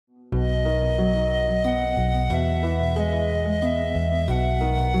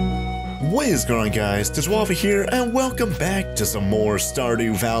What is going on, guys? TheWaffle here, and welcome back to some more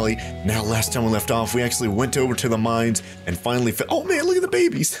Stardew Valley. Now, last time we left off, we actually went over to the mines and finally oh man, look at the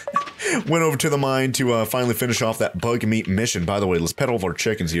babies! Went over to the mine to finally finish off that bug meat mission. By the way, let's pet all of our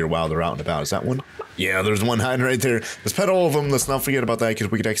chickens here while they're out and about. Is that one? Yeah, there's one hiding right there. Let's pet all of them. Let's not forget about that, because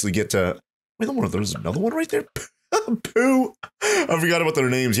we could actually get to... Wait, there's another one right there? Pooh! I forgot about their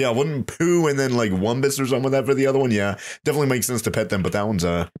names. Yeah, wasn't Pooh and then like Wumbus or something like that for the other one? Yeah, definitely makes sense to pet them, but that one's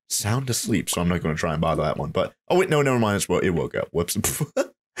sound asleep, so I'm not going to try and bother that one. But, oh wait, no, never mind. It woke up. Whoops.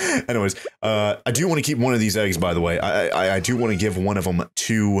 Anyways, I do want to keep one of these eggs, by the way. I do want to give one of them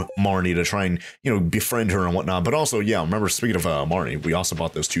to Marnie to try and, you know, befriend her and whatnot. But also, yeah, remember, speaking of Marnie, we also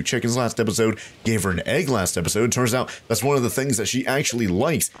bought those 2 chickens last episode, gave her an egg last episode. Turns out that's one of the things that she actually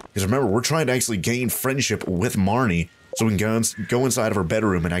likes. Because remember, we're trying to actually gain friendship with Marnie so we can go inside of her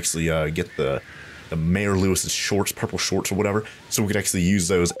bedroom and actually get the Mayor Lewis's shorts, purple shorts or whatever, so we could actually use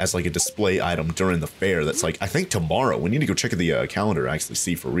those as like a display item during the fair. That's like, I think tomorrow. We need to go check the calendar, actually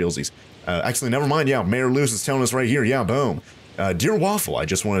see for realsies. Actually, never mind. Yeah, Mayor Lewis is telling us right here. Yeah, boom. Dear Waffle, I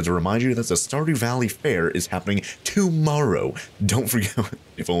just wanted to remind you that the Stardew Valley Fair is happening tomorrow. Don't forget,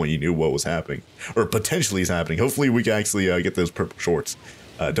 if only you knew what was happening, or potentially is happening. Hopefully we can actually get those purple shorts.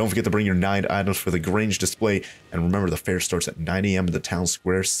 Don't forget to bring your 9 items for the GRANGE display, and remember the fair starts at 9 a.m. in the town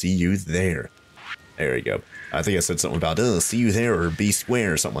square. See you there. There you go. I think I said something about, see you there, or be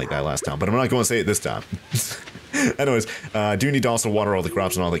square, or something like that last time, but I'm not going to say it this time. Anyways, I do need to also water all the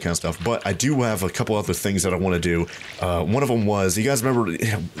crops and all that kind of stuff, but I do have a couple other things that I want to do. One of them was, you guys remember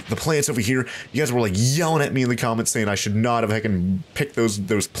the plants over here? You guys were like yelling at me in the comments saying I should not have heckin' picked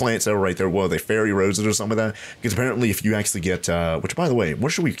those plants that were right there. What are they, fairy roses or something like that? Because apparently if you actually get, which by the way,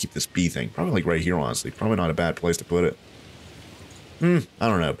 where should we keep this bee thing? Probably like right here, honestly. Probably not a bad place to put it. I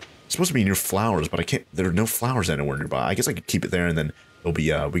don't know. It's supposed to be near flowers, but I can't. There are no flowers anywhere nearby. I guess I could keep it there, and then it'll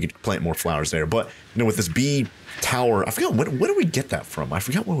be. We could plant more flowers there. But you know, with this bee tower, I forgot where did we get that from? I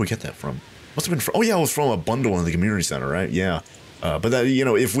forgot where we get that from. Must have been from. Oh yeah, it was from a bundle in the community center, right? Yeah. But that, you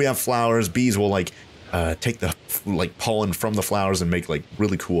know, if we have flowers, bees will like take the like pollen from the flowers and make like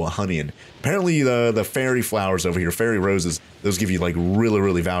really cool honey. And apparently the fairy flowers over here, fairy roses, those give you like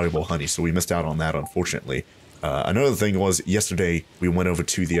really valuable honey. So we missed out on that, unfortunately. Another thing was, yesterday we went over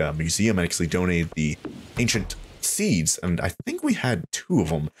to the museum and actually donated the ancient seeds, and I think we had 2 of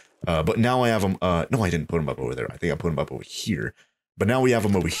them, but now I have them, no, I didn't put them up over there. I think I put them up over here, but now we have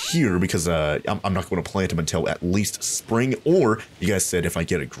them over here because I'm not going to plant them until at least spring, or you guys said if I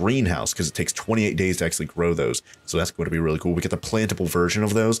get a greenhouse, because it takes 28 days to actually grow those, so that's going to be really cool. We get the plantable version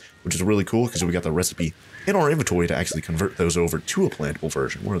of those, which is really cool because we got the recipe in our inventory to actually convert those over to a plantable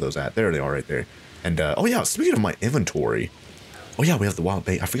version. Where are those at? There they are right there. And, oh yeah, speaking of my inventory, oh yeah, we have the wild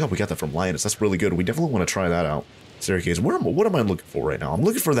bait. I forgot we got that from Linus. That's really good. We definitely want to try that out. Staircase. What am I looking for right now? I'm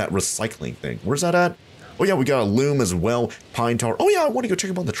looking for that recycling thing. Where's that at? Oh yeah, we got a loom as well. Pine tar. Oh yeah, I want to go check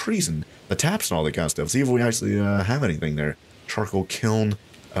up on the trees and the taps and all that kind of stuff. See if we actually have anything there. Charcoal kiln.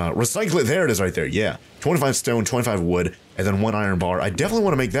 Recycle it. There it is right there. Yeah. 25 stone, 25 wood, and then 1 iron bar. I definitely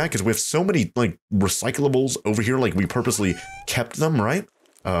want to make that because we have so many, like, recyclables over here. Like, we purposely kept them, right?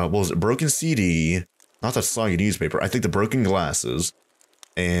 What was it? Broken CD, not that soggy newspaper. I think the broken glasses,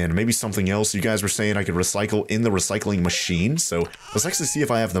 and maybe something else. You guys were saying I could recycle in the recycling machine. So let's actually see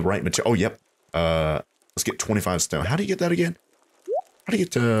if I have the right material. Oh, yep. Let's get 25 stone. How do you get that again? How do you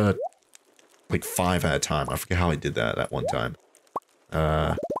get like 5 at a time? I forget how I did that one time.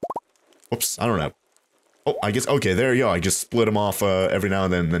 Whoops, I don't know. Oh, I guess, okay, there you go. I just split them off every now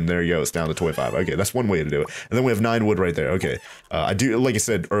and then there you go. It's down to 25. Okay, that's one way to do it. And then we have 9 wood right there. Okay. I do, like I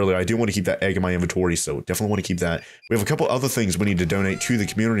said earlier, I do want to keep that egg in my inventory, so definitely want to keep that. We have a couple other things we need to donate to the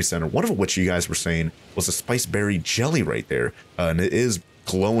community center. One of which you guys were saying was a spice berry jelly right there. And it is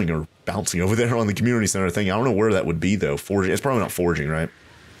glowing or bouncing over there on the community center thing. I don't know where that would be, though. Foraging. It's probably not foraging, right?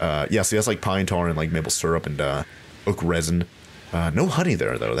 Yeah, see, that's like pine tar and like maple syrup and oak resin. No honey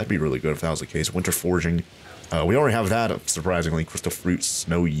there, though. That'd be really good if that was the case. Winter foraging. We already have that, surprisingly. Crystal fruit,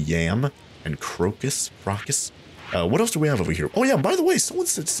 snow yam, and crocus. What else do we have over here? Oh, yeah, by the way, someone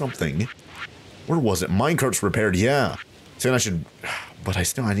said something. Where was it? Minecart's repaired, yeah. Saying I should... But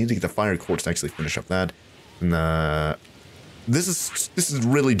I need to get the fire quartz to actually finish up that. And, this is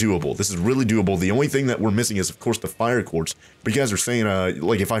really doable. This is really doable. The only thing that we're missing is, of course, the fire quartz. But you guys are saying,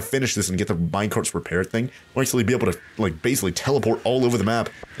 like, if I finish this and get the minecarts repaired thing, we'll actually be able to, like, basically teleport all over the map,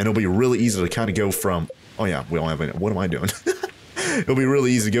 and it'll be really easy to kind of go from... Oh, yeah, we don't have any... What am I doing? It'll be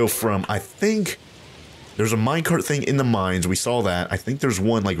really easy to go from... I think there's a minecart thing in the mines. We saw that. I think there's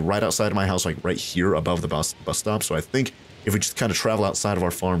one, like, right outside of my house, like, right here above the bus stop. So I think if we just kind of travel outside of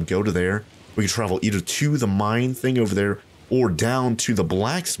our farm, go to there, we can travel either to the mine thing over there, or down to the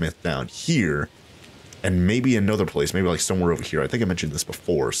blacksmith down here, and maybe another place, maybe like somewhere over here. I think I mentioned this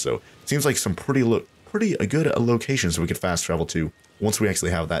before, so it seems like some pretty good locations we could fast travel to once we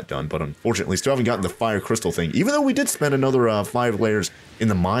actually have that done. But unfortunately, still haven't gotten the fire crystal thing, even though we did spend another 5 layers in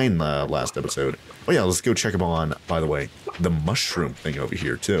the mine last episode. Oh yeah, let's go check them on, by the way, the mushroom thing over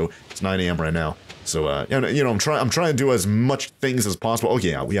here too. It's 9 a.m. right now, so you know, I'm trying to do as much things as possible. Oh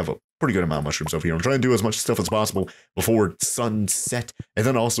yeah, we have a pretty good amount of mushrooms over here. I'm trying to do as much stuff as possible before sunset, and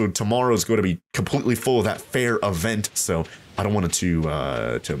then also tomorrow is going to be completely full of that fair event, so I don't want it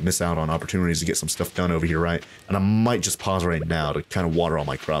to miss out on opportunities to get some stuff done over here, right? And I might just pause right now to kind of water all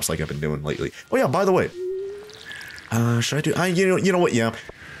my crops like I've been doing lately. Oh yeah, by the way, should I do? You know what? Yeah,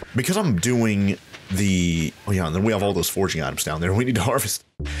 because I'm doing the. Oh yeah, and then we have all those foraging items down there we need to harvest.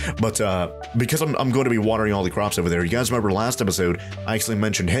 But because I'm going to be watering all the crops over there. You guys remember last episode? I actually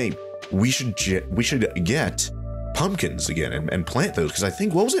mentioned, hey, we should get pumpkins again and plant those, because I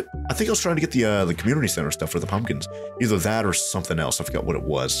think, what was it? I think I was trying to get the community center stuff for the pumpkins. Either that or something else. I forgot what it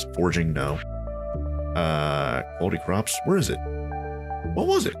was. Foraging, no. Quality crops. Where is it? What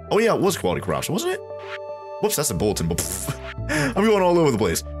was it? Oh yeah, it was quality crops, wasn't it? Whoops, that's a bulletin. I'm going all over the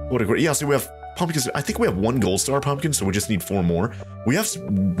place. Yeah, so we have pumpkins. I think we have 1 gold star pumpkin, so we just need 4 more. We have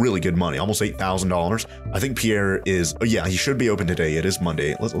some really good money, almost $8,000. I think Pierre is. Oh yeah, he should be open today. It is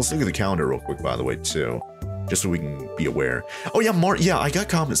Monday. Let's look at the calendar real quick, by the way, too, just so we can be aware. Oh yeah, yeah, I got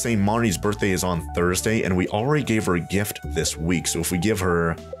comments saying Marnie's birthday is on Thursday, and we already gave her a gift this week. So if we give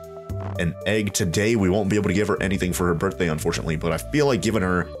her an egg today, we won't be able to give her anything for her birthday, unfortunately. But I feel like giving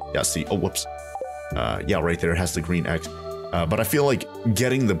her, yeah, see, oh whoops, yeah, right there, it has the green X. But I feel like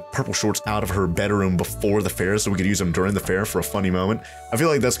getting the purple shorts out of her bedroom before the fair so we could use them during the fair for a funny moment. I feel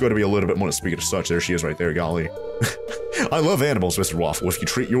like that's going to be a little bit more. Speaking of such, there she is right there, golly. I love animals, Mr. Waffle. If you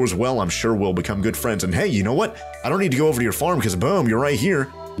treat yours well, I'm sure we'll become good friends. And hey, you know what? I don't need to go over to your farm because boom, you're right here.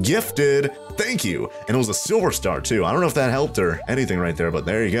 Gifted. Thank you. And it was a silver star too. I don't know if that helped or anything right there, but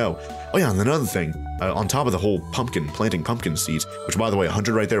there you go. Oh yeah, and another thing, on top of the whole planting pumpkin seeds, which by the way,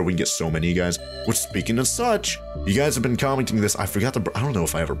 100 right there, we can get so many, you guys. Which, speaking of such, you guys have been commenting this. I don't know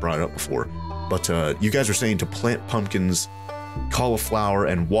if I ever brought it up before, but you guys are saying to plant pumpkins, cauliflower,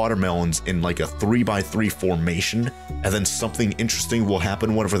 and watermelons in like a 3x3 formation, and then something interesting will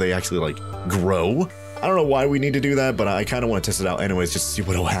happen whenever they actually like grow. I don't know why we need to do that, but I kind of want to test it out anyways, just to see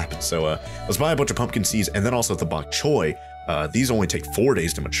what will happen. So let's buy a bunch of pumpkin seeds, and then also the bok choy. These only take 4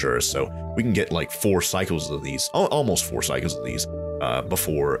 days to mature, so we can get like 4 cycles of these, almost 4 cycles of these,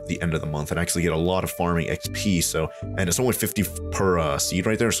 before the end of the month, and actually get a lot of farming XP. So, and it's only 50 per seed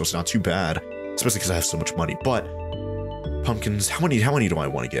right there, so it's not too bad, especially because I have so much money. But pumpkins, how many do I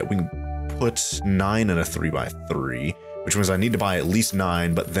want to get? We can put 9 in a 3x3, which means I need to buy at least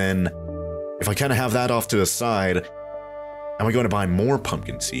 9, but then if I kind of have that off to the side, am I going to buy more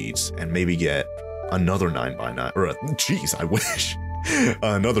pumpkin seeds and maybe get another 9x9, or geez, I wish,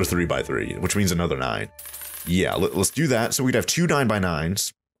 another 3x3, which means another 9. Yeah, let's do that. So we'd have 2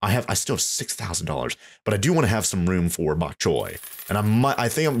 9x9s. I still have $6,000, but I do want to have some room for bok choy. And I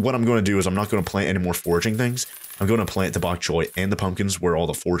think what I'm going to do is I'm not going to plant any more foraging things. I'm going to plant the bok choy and the pumpkins where all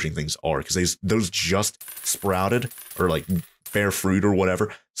the foraging things are, because those just sprouted, or like bear fruit or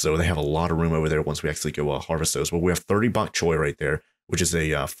whatever. So they have a lot of room over there once we actually go harvest those. But we have 30 bok choy right there, which is a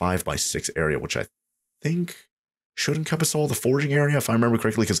 5x6 area, which I think should encompass all the foraging area, if I remember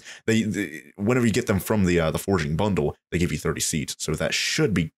correctly, because they whenever you get them from the foraging bundle, they give you 30 seeds. So that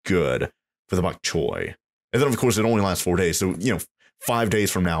should be good for the bok choy. And then, of course, it only lasts 4 days. So, you know, 5 days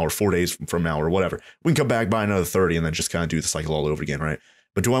from now or 4 days from now or whatever, we can come back, buy another 30, and then just kind of do the cycle all over again, right?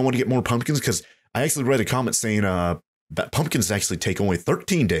 But do I want to get more pumpkins? Because I actually read a comment saying that pumpkins actually take only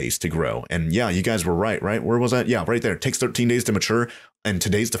 13 days to grow. And yeah, you guys were right? Where was that? Yeah, right there. It takes 13 days to mature, and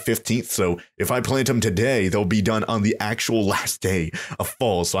today's the 15th. So if I plant them today, they'll be done on the actual last day of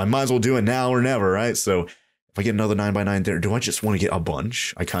fall. So I might as well do it now or never, right? So if I get another 9x9 there, do I just want to get a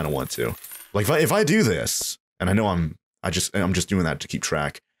bunch? I kind of want to. Like if I do this, and I know I'm just doing that to keep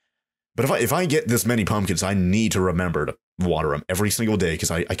track. But if I get this many pumpkins, I need to remember to water them every single day,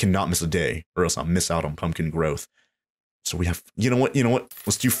 because I cannot miss a day, or else I'll miss out on pumpkin growth. So we have, you know what?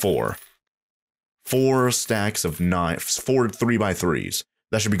 Let's do 4. 4 stacks of 9, 4 3x3s.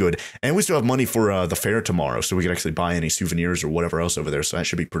 That should be good. And we still have money for the fair tomorrow, so we can actually buy any souvenirs or whatever else over there. So that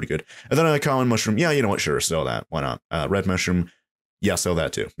should be pretty good. And then a common mushroom. Yeah, you know what? Sure, sell that. Why not? Red mushroom. Yeah, sell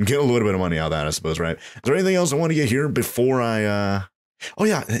that too. Get a little bit of money out of that, I suppose, right? Is there anything else I want to get here before I... Oh,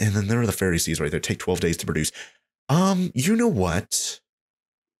 yeah, and then there are the fairy seeds right there. Take 12 days to produce. You know what?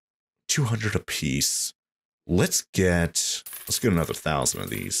 200 apiece. Let's get another 1,000 of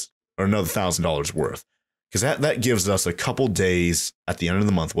these, or another $1,000 worth. Because that gives us a couple days at the end of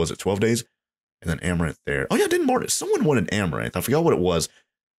the month. Was it 12 days? And then amaranth there. Oh yeah, didn't Martin? Someone wanted amaranth. I forgot what it was.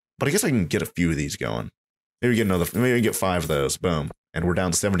 But I guess I can get a few of these going. Maybe get another. Maybe get 5 of those. Boom. And we're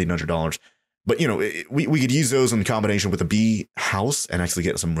down to $1,700. But, you know, we could use those in combination with a bee house and actually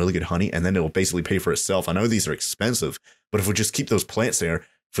get some really good honey. And then it'll basically pay for itself. I know these are expensive, but if we just keep those plants there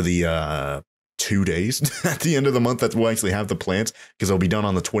for the 2 days at the end of the month, that we'll actually have the plants, because they'll be done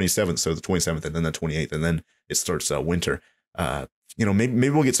on the 27th. So the 27th and then the 28th. And then it starts winter. You know, maybe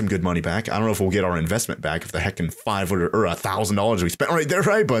we'll get some good money back. I don't know if we'll get our investment back, if the heckin' $500 or $1,000 we spent right there,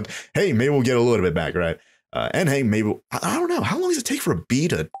 right? But hey, maybe we'll get a little bit back, right? And hey, maybe, I don't know. How long does it take for a bee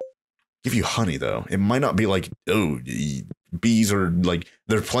to give you honey, though? It might not be like, oh, bees are like,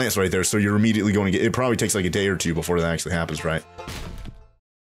 there's plants right there, so you're immediately going to get, it probably takes like a day or two before that actually happens, right?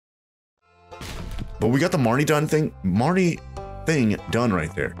 But we got the Marnie thing done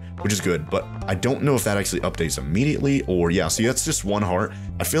right there, which is good, but I don't know if that actually updates immediately, or yeah, see, that's just 1 heart.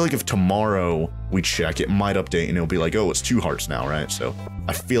 I feel like if tomorrow we check, it might update and it'll be like, oh, it's 2 hearts now, right? So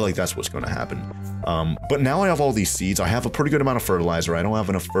I feel like that's what's going to happen. But now I have all these seeds. I have a pretty good amount of fertilizer. I don't have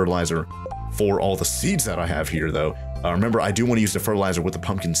enough fertilizer for all the seeds that I have here, though. Remember, I do want to use the fertilizer with the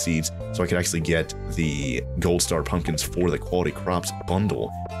pumpkin seeds, so I could actually get the gold star pumpkins for the quality crops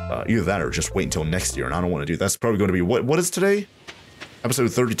bundle. Either that or just wait until next year, and I don't want to do that. That's probably going to be, what is today?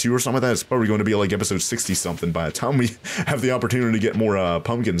 Episode 32 or something like that. It's probably going to be like episode 60 something by the time we have the opportunity to get more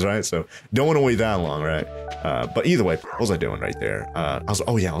pumpkins, right? So don't want to wait that long, right? But either way, what was I doing right there?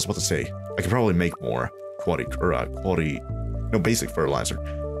 Oh yeah, I was about to say I could probably make more basic fertilizer.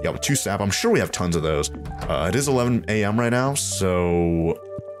 Yeah, with 2 sap, I'm sure we have tons of those. It is 11 a.m. right now, so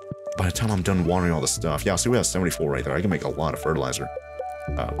by the time I'm done watering all the stuff, yeah, see, we have 74 right there. I can make a lot of fertilizer.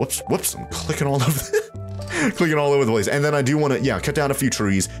 Whoops, I'm clicking all over clicking all over the place. And then I do want to, yeah, cut down a few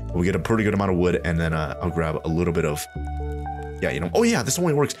trees. We'll get a pretty good amount of wood, and then I'll grab a little bit of, yeah, you know, oh yeah, this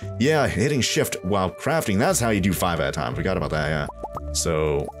only works, yeah, hitting shift while crafting, that's how you do 5 at a time. Forgot about that, yeah.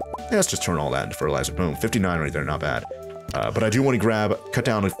 So, yeah, let's just turn all that into fertilizer. Boom, 59 right there, not bad. But I do want to cut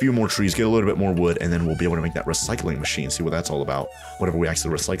down a few more trees, get a little bit more wood, and then we'll be able to make that recycling machine, see what that's all about. Whenever we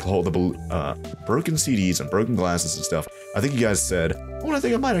actually recycle all the broken CDs and broken glasses and stuff. I think you guys said, well, I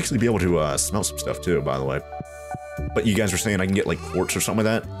think I might actually be able to smelt some stuff too, by the way. But you guys were saying I can get like quartz or something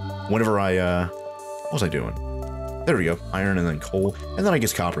like that. Whenever what was I doing? There we go, iron and then coal, and then I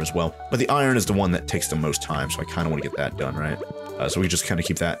guess copper as well. But the iron is the one that takes the most time, so I kind of want to get that done, right? So we just kind of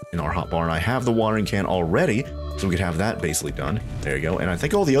keep that in our hot bar, and I have the watering can already, so we could have that basically done. There you go, and I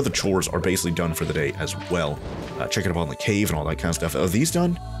think all the other chores are basically done for the day as well. Checking up on the cave and all that kind of stuff. Are these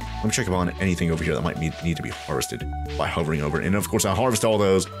done? Let me check up on anything over here that might need to be harvested by hovering over. And of course, I'll harvest all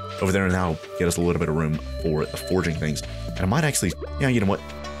those over there, and that'll get us a little bit of room for the forging things. And I might actually, yeah, you know what?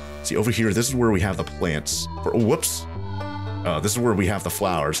 See, over here, this is where we have the plants. Whoops. This is where we have the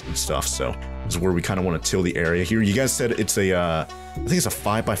flowers and stuff, so this is where we kind of want to till the area here. You guys said it's a, I think it's a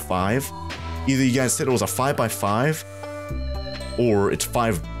 5x5. Either you guys said it was a 5x5, or it's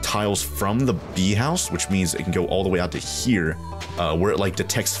 5 tiles from the bee house, which means it can go all the way out to here, where it like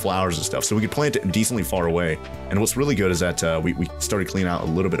detects flowers and stuff. So we could plant it decently far away. And what's really good is that we started cleaning out a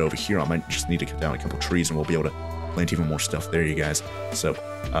little bit over here. I might just need to cut down a couple trees, and we'll be able to plant even more stuff there, you guys. So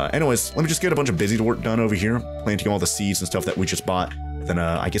anyways, let me just get a bunch of busy work done over here, planting all the seeds and stuff that we just bought. Then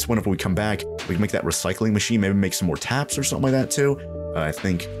I guess whenever we come back, we can make that recycling machine, maybe make some more taps or something like that too. I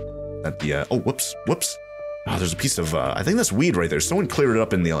think that the oh, whoops. Oh, there's a piece of I think that's weed right there. Someone cleared it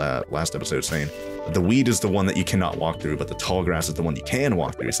up in the last episode, saying the weed is the one that you cannot walk through, but the tall grass is the one you can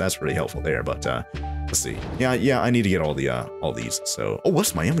walk through. So that's really helpful there. But let's see. Yeah, I need to get all these. So, oh,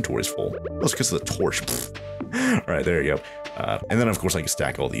 what's my inventory's full? Oh, it's because of the torch. All right, there you go. And then of course I can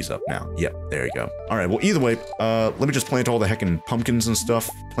stack all these up now. Yep, there you go. All right, well, either way, let me just plant all the heckin' pumpkins and stuff.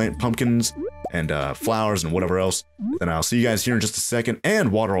 Plant pumpkins and flowers and whatever else. Then I'll see you guys here in just a second,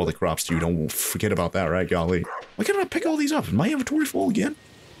 and water all the crops too. Don't forget about that, right, golly? Why can't I pick all these up? Is my inventory full again?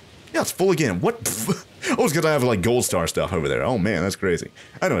 Yeah, it's full again. What? Oh, it's because I have like gold star stuff over there. Oh man, that's crazy.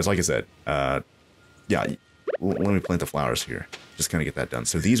 Anyways, like I said, yeah, let me plant the flowers here. Just kind of get that done.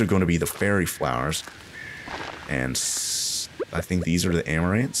 So these are going to be the fairy flowers, and I think these are the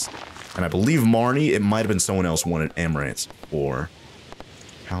amaranths. And I believe Marnie, it might have been someone else wanted amaranths for.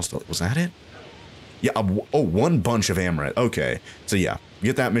 Was that it? Yeah, oh, 1 bunch of amaranth. Okay, so yeah,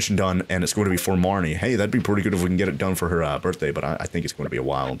 get that mission done, and it's going to be for Marnie. Hey, that'd be pretty good if we can get it done for her birthday, but I think it's going to be a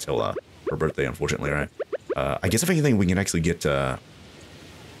while until her birthday, unfortunately, right? I guess if anything, we can actually get,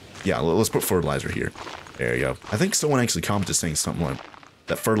 yeah, let's put fertilizer here. There you go. I think someone actually commented saying something like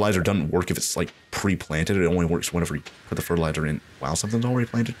that fertilizer doesn't work if it's, like, pre-planted. It only works whenever you put the fertilizer in while something's already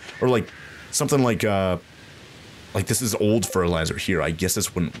planted. Or, like, something like, like this is old fertilizer here. I guess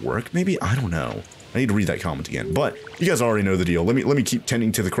this wouldn't work. Maybe, I don't know. I need to read that comment again, but you guys already know the deal. Let me keep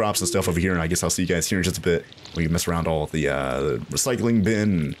tending to the crops and stuff over here, and I guess I'll see you guys here in just a bit. We mess around all of the recycling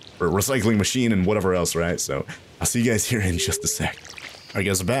bin or recycling machine and whatever else, right? So I'll see you guys here in just a sec. I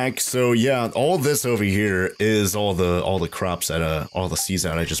guess back. So yeah, all this over here is all the crops that all the seeds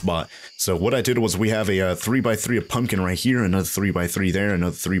that I just bought. So what I did was we have a 3x3 of pumpkin right here, another 3x3 there,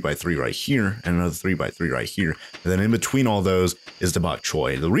 another 3x3 right here, and another 3x3 right here. And then in between all those is the bok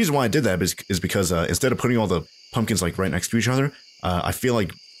choy. The reason why I did that is because instead of putting all the pumpkins like right next to each other, I feel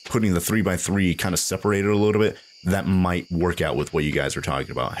like putting the 3x3 kind of separated a little bit, that might work out with what you guys are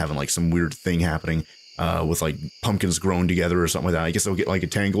talking about, having like some weird thing happening. With like pumpkins grown together or something like that. I guess they'll get like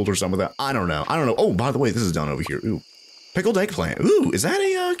entangled or something like that. I don't know. Oh, by the way, this is done over here. Ooh, pickled eggplant. Ooh, is that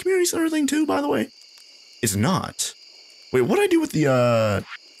a community center thing too, by the way? It's not. Wait, what did I do with the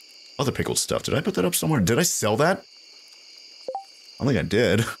other pickled stuff? Did I put that up somewhere? Did I sell that? I think I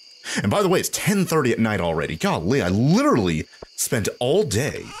did. And by the way, it's 10:30 at night already. Golly, I literally spent all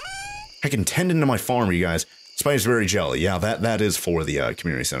day heckin' tending to my farm, you guys. Spider's very jelly. Yeah, that is for the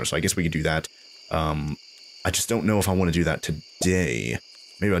community center, so I guess we could do that. I just don't know if I want to do that today.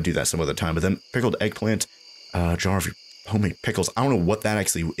 Maybe I'll do that some other time. But then pickled eggplant, jar of homemade pickles. I don't know what that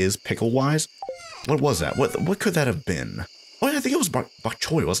actually is pickle-wise. What was that? What could that have been? Oh, yeah, I think it was bok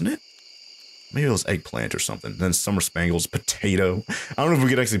choy, wasn't it? Maybe it was eggplant or something. Then summer spangles, potato. I don't know if we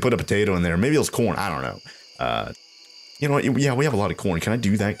could actually put a potato in there. Maybe it was corn. I don't know. You know what? Yeah, we have a lot of corn. Can I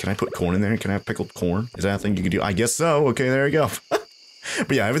do that? Can I put corn in there? Can I have pickled corn? Is that a thing you could do? I guess so. Okay, there you go.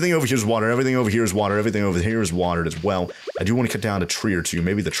 But yeah, everything over here is water, everything over here is water, everything over here is watered as well. I do want to cut down a tree or two,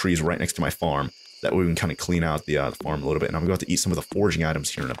 maybe the trees right next to my farm. That way we can kind of clean out the farm a little bit. And I'm going to have to eat some of the foraging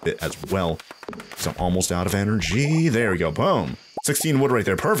items here in a bit as well. So I'm almost out of energy. There we go, boom. 16 wood right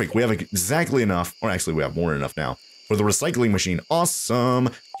there, perfect. We have exactly enough, or actually we have more than enough now, for the recycling machine. Awesome.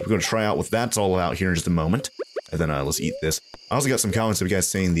 We're going to try out what that's all about here in just a moment. And then let's eat this. I also got some comments of you guys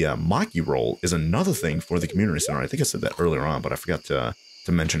saying the maki roll is another thing for the community center. I think I said that earlier on, but I forgot to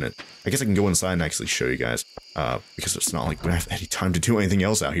mention it. I guess I can go inside and actually show you guys, because it's not like we have any time to do anything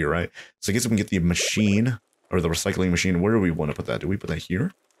else out here, right? So I guess we can get the machine, or the recycling machine. Where do we want to put that? Do we put that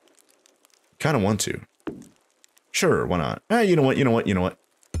here? Kind of want to. Sure, why not? You know what?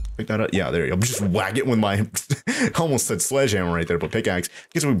 Pick that up. Yeah, there you go. Just whack it with my, almost said sledgehammer right there, but pickaxe. I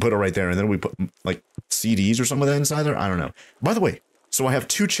guess we put it right there, and then we put, like, CDs or something like that inside there? I don't know. By the way, so I have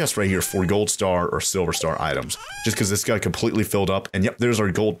 2 chests right here for gold star or silver star items, just because this got completely filled up. And yep, there's our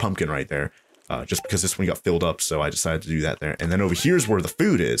gold pumpkin right there, just because this one got filled up, so I decided to do that there. And then over here's where the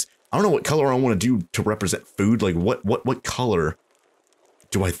food is. I don't know what color I want to do to represent food. Like, what color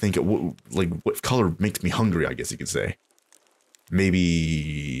do I think what color makes me hungry, I guess you could say.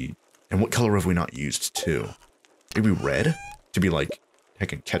 Maybe, and what color have we not used too? Maybe red? To be like,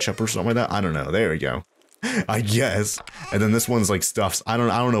 heckin' ketchup or something like that? I don't know. There we go. I guess. And then this one's like stuffs. I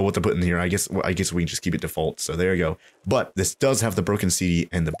don't know what to put in here. I guess we can just keep it default. So there you go. But this does have the broken CD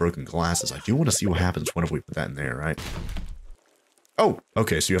and the broken glasses. I do want to see what happens whenever we put that in there, right? Oh,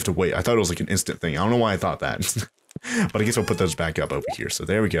 okay. So you have to wait. I thought it was like an instant thing. I don't know why I thought that. But I guess I'll put those back up over here. So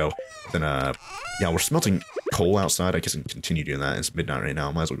there we go. Then, yeah, we're smelting coal outside. I guess I can continue doing that. It's midnight right now.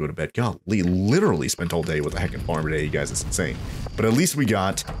 I might as well go to bed. Golly, literally spent all day with a heckin' farm today, you guys. It's insane. But at least we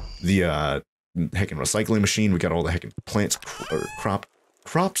got the, heckin' recycling machine. We got all the heckin' plants, or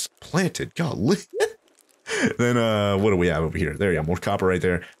crops planted. Golly. Then, what do we have over here? There you go. More copper right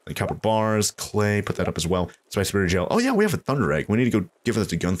there. Then copper bars, clay. Put that up as well. Spice berry gel. Oh, yeah, we have a thunder egg. We need to go give that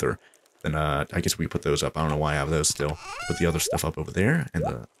to Gunther. Then, I guess we put those up. I don't know why I have those still. Put the other stuff up over there. And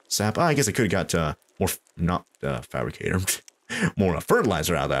the sap. I guess I could have got, more, not, fabricator. More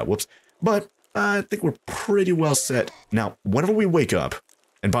fertilizer out of that. Whoops. But, I think we're pretty well set. Now, whenever we wake up,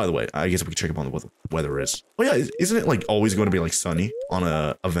 and by the way, I guess we can check up on what the weather is. Oh yeah, isn't it like always going to be like sunny on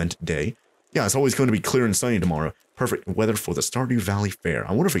a event day? Yeah, it's always going to be clear and sunny tomorrow. Perfect weather for the Stardew Valley Fair.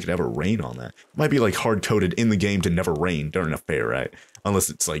 I wonder if it could ever rain on that. It might be like hard-coded in the game to never rain during a fair, right? Unless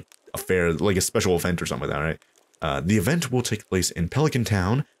it's like a fair, like a special event or something like that, right? The event will take place in Pelican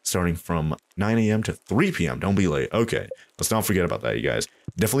Town, starting from 9 a.m. to 3 p.m. Don't be late. Okay, let's not forget about that, you guys.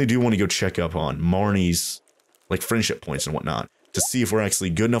 Definitely do want to go check up on Marnie's, like, friendship points and whatnot, to see if we're actually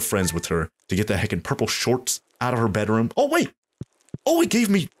good enough friends with her to get the heckin' purple shorts out of her bedroom. Oh, wait! Oh, it gave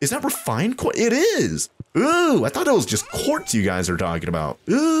me... Is that refined quartz? It is! Ooh, I thought it was just quartz you guys are talking about.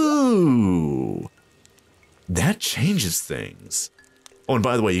 Ooh. That changes things. Oh, and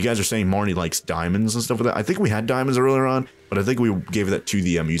by the way, you guys are saying Marnie likes diamonds and stuff like that. I think we had diamonds earlier on, but I think we gave that to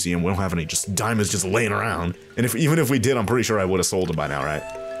the museum. We don't have any just diamonds just laying around. And even if we did, I'm pretty sure I would have sold them by now,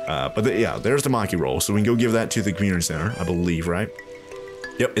 right? Yeah, there's the Maki roll. So we can go give that to the community center, I believe, right?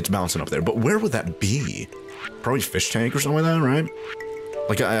 Yep, it's bouncing up there. But where would that be? Probably fish tank or something like that, right?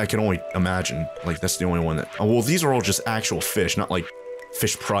 Like, I can only imagine. Like, that's the only one that... Oh, well, these are all just actual fish, not like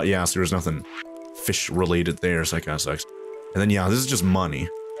fish Yeah, so there's nothing fish-related there, so that kind of sucks. And then, yeah, this is just money.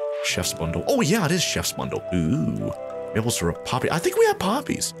 Chef's bundle. Oh, yeah, it is chef's bundle. Ooh. Maple syrup, poppy. I think we have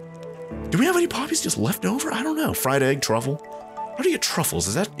poppies. Do we have any poppies just left over? I don't know. Fried egg, truffle. How do you get truffles?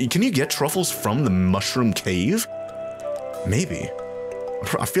 Is that... Can you get truffles from the mushroom cave? Maybe.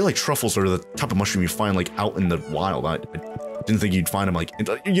 I feel like truffles are the type of mushroom you find, like, out in the wild. I didn't think you'd find them, like,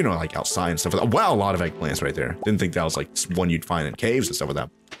 you know, like, outside and stuff like that. Wow, a lot of eggplants right there. Didn't think that was, like, one you'd find in caves and stuff like that.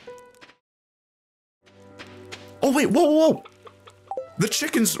 Oh, wait, whoa, whoa, whoa. The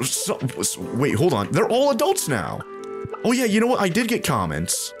chickens... wait, hold on. They're all adults now. Oh, yeah, you know what? I did get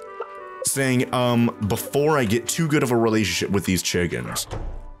comments saying, before I get too good of a relationship with these chickens,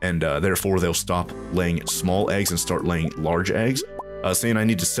 and, therefore they'll stop laying small eggs and start laying large eggs, saying I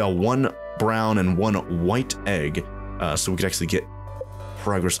need to sell one brown and one white egg, so we could actually get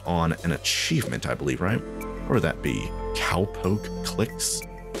progress on an achievement, I believe, right? Or would that be? Cowpoke clicks?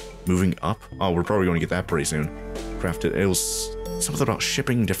 Moving up? Oh, we're probably going to get that pretty soon. Crafted. It was something about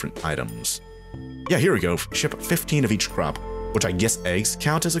shipping different items. Yeah, here we go. Ship 15 of each crop, which I guess eggs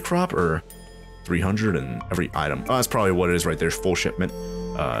count as a crop, or 300 in every item. Oh, that's probably what it is right there. Full shipment.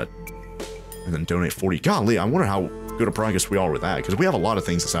 And then donate 40. Golly, I wonder how good a progress we are with that, because we have a lot of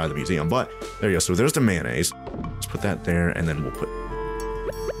things inside the museum. But there you go. So there's the mayonnaise. Let's put that there, and then we'll put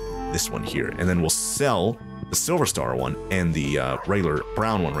this one here, and then we'll sell the silver star one and the regular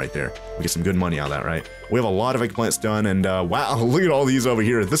brown one right there. We get some good money out of that, right? We have a lot of eggplants done, and wow, look at all these over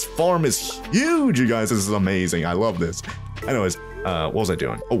here. This farm is huge, you guys. This is amazing. I love this. Anyways, what was I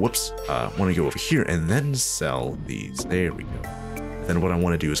doing? Oh, whoops. Want to go over here and then sell these. There we go. Then what I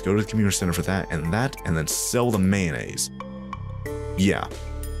want to do is go to the community center for that, and then sell the mayonnaise. Yeah.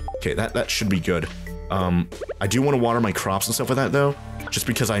 Okay, that should be good. I do want to water my crops and stuff like that, though, just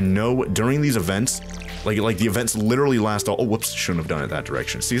because I know during these events, like the events literally last all... Oh, whoops, shouldn't have done it that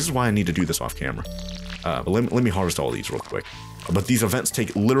direction. See, this is why I need to do this off camera. But let me harvest all these real quick. But these events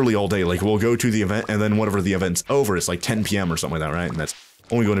take literally all day. Like, we'll go to the event, and then whenever the event's over, it's like 10 p.m. or something like that, right? And that's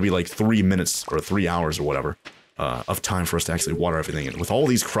only going to be like 3 minutes or 3 hours or whatever of time for us to actually water everything. And with all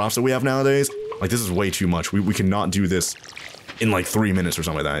these crops that we have nowadays, like, this is way too much. We cannot do this in like 3 minutes or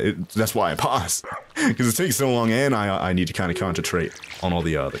something like that. That's why I pause, because it takes so long, and I need to kind of concentrate on all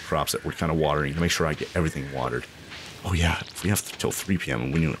the crops that we're kind of watering to make sure I get everything watered. Oh yeah, we have till 3 p.m.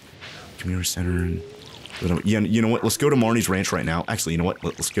 and we need a community center. And yeah, you know what? Let's go to Marnie's ranch right now. Actually, you know what?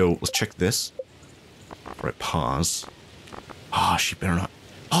 Let's go. Let's check this. All right, pause. Ah, she better not.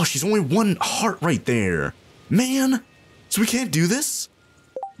 Oh, she's only 1 heart right there, man. So we can't do this.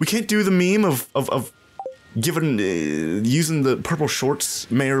 We can't do the meme of given using the purple shorts,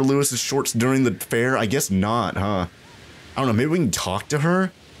 Mayor Lewis's shorts during the fair. I guess not, huh? I don't know. Maybe we can talk to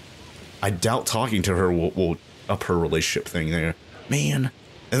her. I doubt talking to her will up her relationship thing there, man.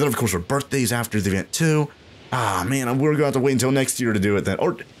 And then of course her birthday's after the event too. Ah, man, we're gonna have to wait until next year to do it then.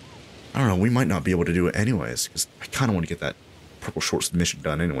 Or I don't know. We might not be able to do it anyways, because I kind of want to get that purple shorts mission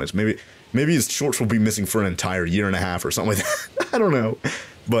done anyways. Maybe his shorts will be missing for an entire year and a half or something like that. I don't know,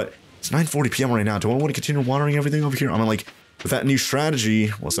 but. It's 9:40 p.m. right now. Do I want to continue watering everything over here? I mean, like, with that new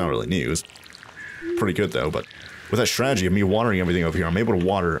strategy, well, it's not really new. It's pretty good, though, but with that strategy of me watering everything over here, I'm able to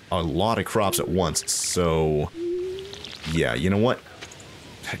water a lot of crops at once. So, yeah, you know what?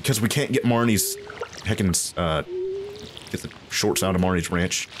 Because we can't get Marnie's heckin' get the shorts out of Marnie's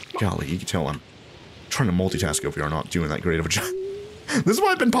ranch. Golly, you can tell I'm trying to multitask over here. I'm not doing that great of a job. This is why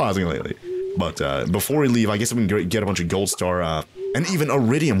I've been pausing lately. But before we leave, I guess we can get a bunch of gold star, and even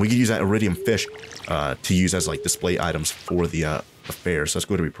iridium. We could use that iridium fish to use as like display items for the fair. So that's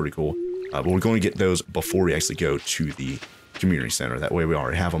going to be pretty cool. But we're going to get those before we actually go to the community center. That way we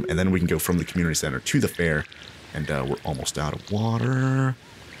already have them, and then we can go from the community center to the fair. And we're almost out of water.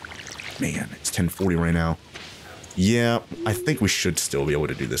 Man, it's 10:40 right now. Yeah, I think we should still be able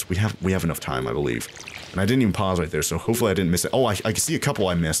to do this. We have enough time, I believe. And I didn't even pause right there, so hopefully I didn't miss it. Oh, I can see a couple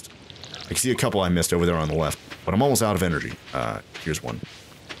I missed. I can see a couple I missed over there on the left, but I'm almost out of energy. Here's one.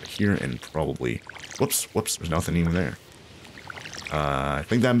 Here and probably... Whoops, there's nothing even there. I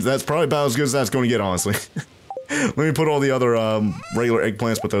think that's probably about as good as that's going to get, honestly. Let me put all the other regular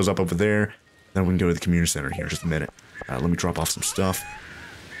eggplants, put those up over there. Then we can go to the community center here in just a minute. Let me drop off some stuff.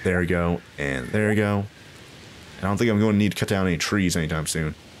 There we go, and there we go. And I don't think I'm going to need to cut down any trees anytime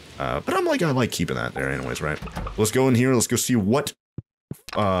soon. But I like keeping that there anyways, right? Let's go in here, let's go see what...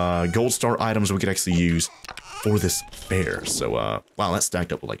 gold star items we could actually use for this fair. So, wow, that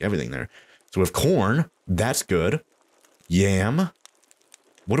stacked up with like everything there. So we have corn. That's good. Yam.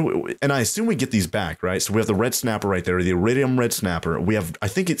 What do we, and I assume we get these back, right? So we have the red snapper right there, the iridium red snapper. We have, I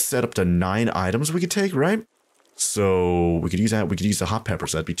think it's set up to 9 items we could take, right? So we could use that. We could use the hot pepper,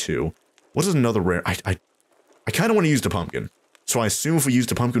 so that'd be 2. What is another rare? I kind of want to use the pumpkin. So I assume if we use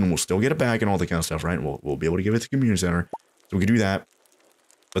the pumpkin, we'll still get it back and all that kind of stuff, right? We'll be able to give it to the community center. So we could do that.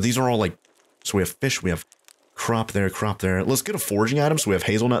 But these are all like, so we have fish, we have crop there, crop there. Let's get a foraging item. So we have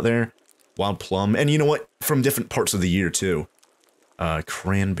hazelnut there, wild plum, and you know what? From different parts of the year too.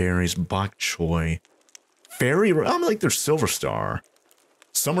 Cranberries, bok choy, fairy. I'm like there's silver star,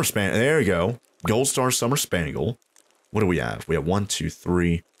 summer span. There you go. Gold star, summer spangle. What do we have? We have 1, 2,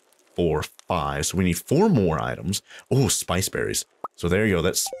 3, 4, 5. So we need 4 more items. Oh, spice berries. So there you go.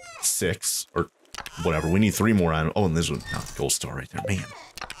 That's 6 or whatever. We need 3 more items. Oh, and there's a gold star right there. Man,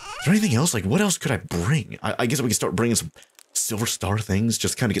 is there anything else? Like, what else could I bring? I guess we can start bringing some silver star things.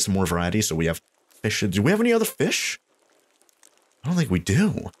 Just kind of get some more variety. So we have fish. Do we have any other fish? I don't think we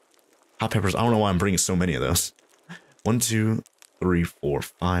do. Hot peppers. I don't know why I'm bringing so many of those. 1, 2, 3, 4,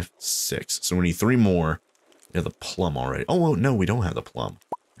 5, 6. So we need 3 more. We have the plum already. Oh, well, no, we don't have the plum.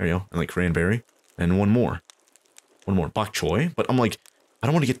 There you go. And like cranberry. And 1 more. 1 more. Bok choy. But I'm like, I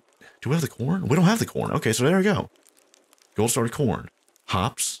don't want to get... Do we have the corn? We don't have the corn. Okay, so there we go. Gold star corn.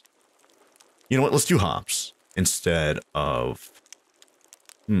 Hops. You know what? Let's do hops instead of...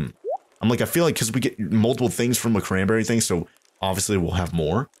 I'm like, I feel like because we get multiple things from a cranberry thing, so obviously we'll have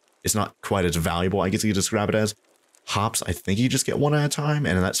more. It's not quite as valuable, I guess you could describe it as. Hops, I think you just get 1 at a time,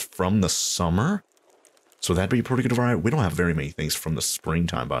 and that's from the summer. So that'd be a pretty good variety. We don't have very many things from the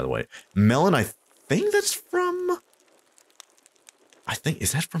springtime, by the way. Melon, I think that's from...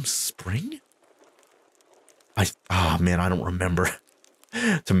 is that from spring? Oh man, I don't remember.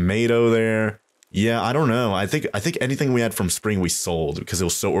 Tomato there. Yeah, I don't know. I think anything we had from spring we sold because it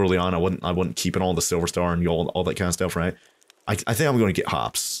was so early on. I wasn't keeping all the silver star and all that kind of stuff, right? I think I'm going to get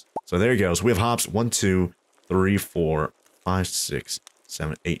hops. So there you go. So we have hops. 1, 2, 3, 4, 5, 6,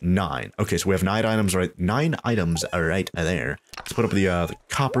 7, 8, 9. Okay, so we have 9 items, right? 9 items right there. Let's put up the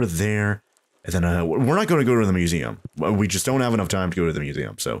copper there. And then we're not going to go to the museum. We just don't have enough time to go to the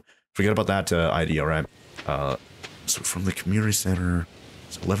museum. So forget about that idea, right? So from the community center,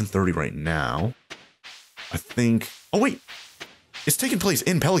 it's 11:30 right now. I think... Oh, wait. It's taking place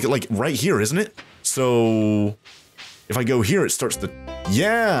in Pelican, like right here, isn't it? So if I go here, it starts the...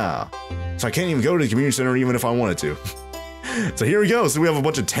 Yeah! So I can't even go to the community center even if I wanted to. So here we go. So we have a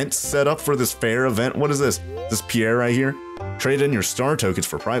bunch of tents set up for this fair event. What is this? This Pierre right here? Trade in your star tokens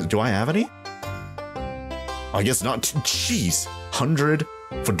for prizes. Do I have any? I guess not. Jeez. 100.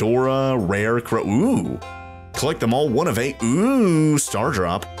 Fedora. RARECROW. Ooh. Collect them all. 1 of 8. Ooh. Star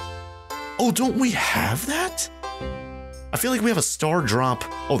drop. Oh, don't we have that? I feel like we have a star drop.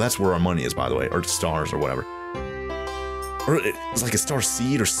 Oh, that's where our money is, by the way. Or stars or whatever. Or it's like a star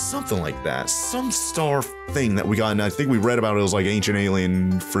seed or something like that. Some star thing that we got. And I think we read about it. It was like ancient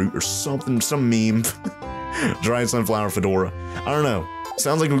alien fruit or something. Some meme. Dried sunflower fedora. I don't know.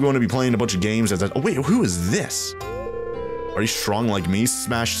 Sounds like we're going to be playing a bunch of games as that. Oh, wait. Who is this? Are you strong like me?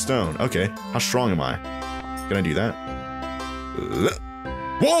 Smash stone. Okay. How strong am I? Can I do that?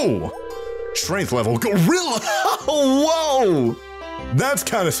 Whoa! Strength level. Gorilla! Whoa! That's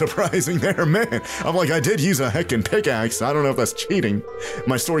kind of surprising there, man. I'm like, I did use a heckin' pickaxe. I don't know if that's cheating.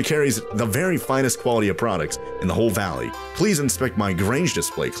 My story carries the very finest quality of products in the whole valley. Please inspect my GRANGE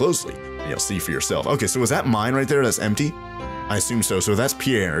display closely, and you'll see for yourself. Okay, so is that mine right there that's empty? I assume so. So that's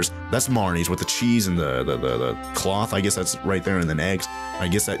Pierre's. That's Marnie's with the cheese and the cloth. I guess that's right there, and then eggs. I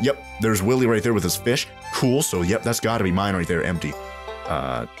guess that, yep. There's Willie right there with his fish. Cool, so yep, that's gotta be mine right there, empty.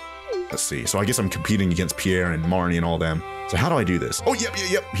 Let's see. So I guess I'm competing against Pierre and Marnie and all them. So how do I do this? Oh, yep.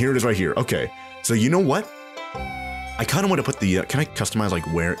 Here it is right here. Okay. So you know what? I kind of want to put the, can I customize like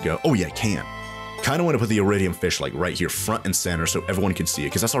where it goes? Oh yeah, I can. Kind of want to put the iridium fish like right here, front and center, so everyone can see it.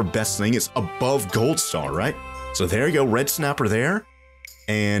 Because that's our best thing. It's above Gold Star, right? So there you go. Red snapper there.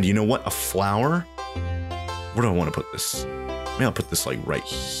 And you know what? A flower. Where do I want to put this? Maybe I'll put this like right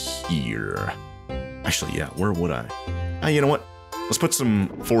here. Actually, yeah. Where would I? You know what? Let's put some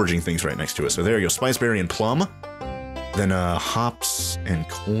foraging things right next to it. So there you go. Spiceberry and plum. Then hops and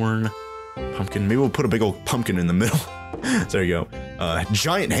corn. Pumpkin. Maybe we'll put a big old pumpkin in the middle. So there you go.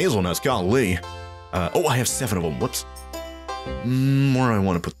 Giant hazelnuts. Golly. Oh, I have 7 of them. Whoops. Where do I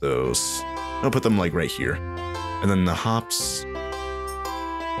want to put those? I'll put them like right here. And then the hops. I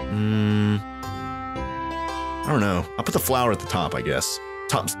don't know. I'll put the flower at the top, I guess.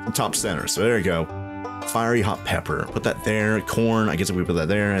 Top center. So there you go. Fiery hot pepper. Put that there. Corn. I guess if we put that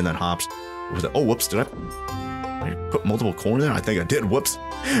there. And then hops. Oh, whoops. Did I? put multiple corn there? I think I did. Whoops.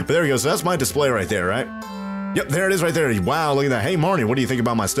 But there we go. So that's my display right there, right? Yep, there it is right there. Wow, look at that. Hey, Marnie, what do you think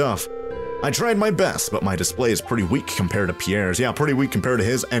about my stuff? I tried my best, but my display is pretty weak compared to Pierre's. Yeah, pretty weak compared to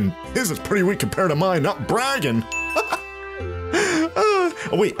his, and his is pretty weak compared to mine. Not bragging. Oh,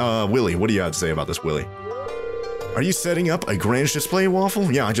 wait, Willie, what do you have to say about this, Willie? Are you setting up a Grange display,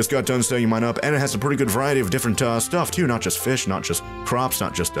 Waffle? Yeah, I just got done setting mine up, and it has a pretty good variety of different stuff, too. Not just fish, not just crops,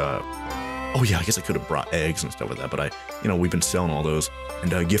 not just, oh yeah, I guess I could have brought eggs and stuff like that, but we've been selling all those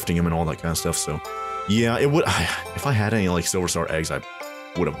and gifting them and all that kind of stuff, so yeah, it would, if I had any, like, Silver Star eggs, I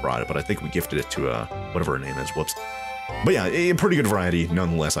would have brought it, but I think we gifted it to, whatever her name is, whoops. But yeah, a pretty good variety,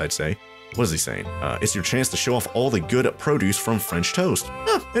 nonetheless, I'd say. What is he saying? It's your chance to show off all the good produce from French toast.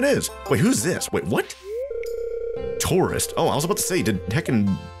 Huh, it is. Wait, who's this? Wait, what? Tourist? Oh, I was about to say, did heckin',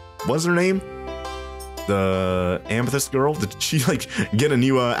 what's her name? The amethyst girl? Did she, like, get a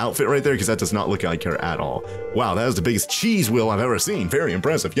new outfit right there? Because that does not look like her at all. Wow, that is the biggest cheese wheel I've ever seen. Very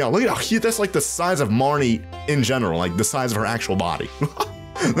impressive. Yeah, look at how huge. That's like the size of Marnie in general, like the size of her actual body.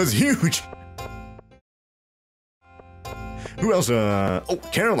 That's huge. Who else? Oh,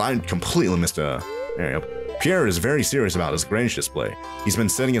 Caroline completely missed there you go. Pierre is very serious about his Grange display. He's been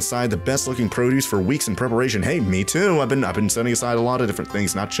setting aside the best looking produce for weeks in preparation. Hey, me too. I've been setting aside a lot of different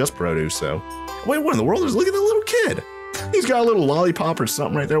things, not just produce, so. Wait, what in the world? Look at that little kid. He's got a little lollipop or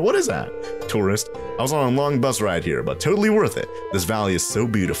something right there. What is that? Tourist. I was on a long bus ride here, but totally worth it. This valley is so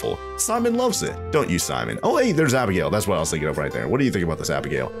beautiful. Simon loves it. Don't you, Simon? Oh, hey, there's Abigail. That's what I was thinking of right there. What do you think about this,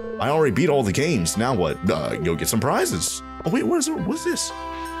 Abigail? I already beat all the games. Now what? Go get some prizes. Oh, wait, what's this?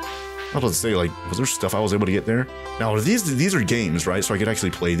 I was about to say, like, was there stuff I was able to get there? Now, these are games, right? So I could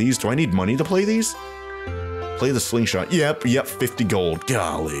actually play these. Do I need money to play these? Play the slingshot. Yep, 50 gold.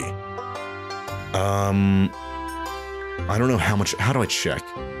 Golly. I don't know how much. How do I check?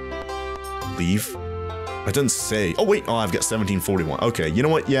 Leave? It doesn't say. Oh, wait. Oh, I've got 1741. Okay, you know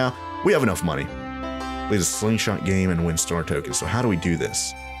what? Yeah, we have enough money. Play the slingshot game and win star tokens. So how do we do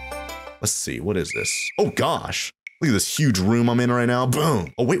this? Let's see. What is this? Oh, gosh. Look at this huge room I'm in right now.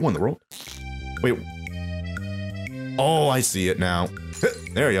 Boom. Oh, wait, what in the world? Wait. Oh, I see it now.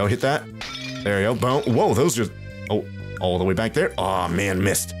 There you go. Hit that. There you go. Boom. Whoa, those just... Oh, all the way back there. Oh, man,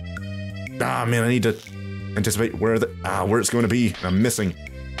 missed. Ah, man, I need to anticipate where it's going to be. I'm missing.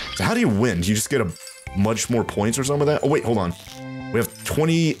 So how do you win? Do you just get much more points or something like that? Oh, wait, hold on. We have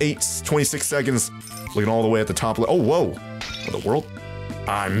 26 seconds. Looking all the way at the top. Oh, whoa. What the world?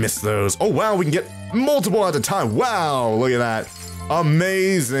 I missed those. Oh, wow, we can get multiple at a time. Wow, look at that.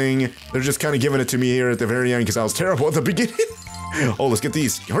 Amazing. They're just kind of giving it to me here at the very end because I was terrible at the beginning. Oh, let's get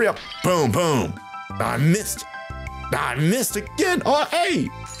these. Hurry up. Boom, boom. I missed. I missed again. Oh, hey.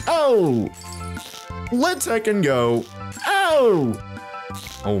 Oh. Let's heckin' go. Oh.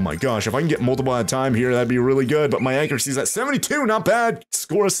 Oh my gosh, if I can get multiple at a time here, that'd be really good. But my accuracy's at 72, not bad.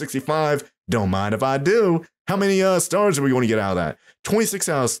 Score is 65. Don't mind if I do. How many stars are we going to get out of that? 26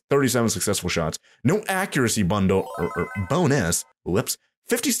 out of 37 successful shots. No accuracy bundle or bonus. Whoops.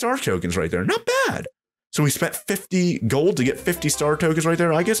 50 star tokens right there. Not bad. So we spent 50 gold to get 50 star tokens right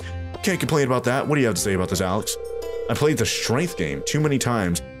there. I guess can't complain about that. What do you have to say about this, Alex? I played the strength game too many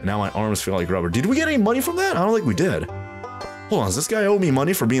times, and now my arms feel like rubber. Did we get any money from that? I don't think we did. Hold on, does this guy owe me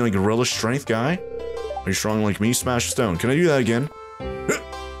money for being a gorilla strength guy? Are you strong like me? Smash stone. Can I do that again?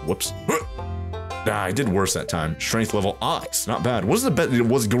 Whoops. Ah, I did worse that time. Strength level Ox. Not bad. Was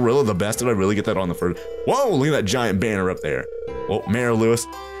gorilla the best? Did I really get that on the first? Whoa, look at that giant banner up there. Well, Mayor Lewis.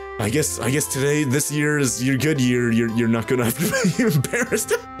 I guess today, this year is your good year. You're not gonna have to be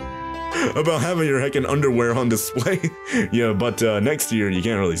embarrassed about having your heckin' underwear on display. Yeah, but next year you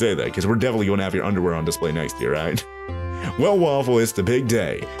can't really say that because we're definitely gonna have your underwear on display next year, right? Well, Waffle, it's the big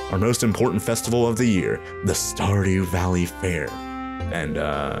day, our most important festival of the year, the Stardew Valley Fair. And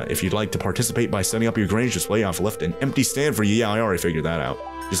if you'd like to participate by setting up your Grange display, I've left an empty stand for you. Yeah, I already figured that out.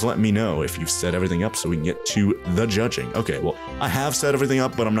 Just let me know if you've set everything up so we can get to the judging. Okay, well, I have set everything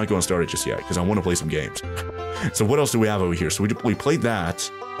up, but I'm not going to start it just yet because I want to play some games. So what else do we have over here? So we played that.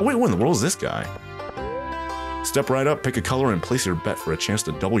 Oh, wait, what in the world is this guy? Step right up, pick a color, and place your bet for a chance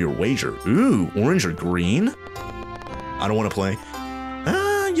to double your wager. Ooh, orange or green? I don't want to play.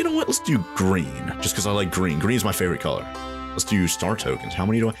 You know what? Let's do green, just because I like green. Green's my favorite color. Let's do star tokens. How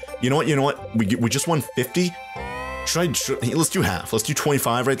many do I? You know what? We just won 50. Let's do half. Let's do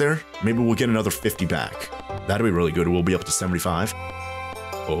 25 right there. Maybe we'll get another 50 back. That'd be really good. We'll be up to 75.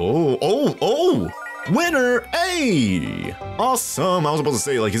 Oh! Winner! Hey! Awesome! I was about to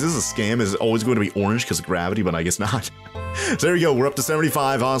say, like, is this a scam? Is it always going to be orange because of gravity? But I guess not. So there you go. We're up to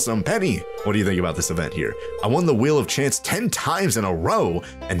 75. Awesome. Penny, what do you think about this event here? I won the Wheel of Chance 10 times in a row,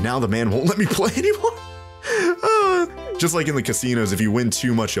 and now the man won't let me play anymore. Just like in the casinos, if you win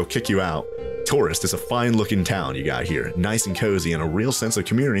too much, he'll kick you out. Tourist is a fine-looking town you got here. Nice and cozy and a real sense of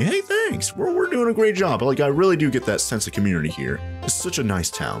community. Hey, thanks. We're doing a great job. Like, I really do get that sense of community here. It's such a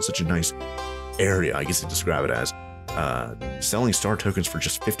nice town, such a nice area, I guess to describe it as. Selling star tokens for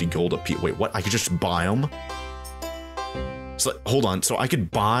just 50 gold a piece. Wait, what? I could just buy them? So, hold on. So I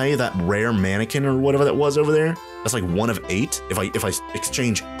could buy that rare mannequin or whatever that was over there? That's like 1 of 8? If I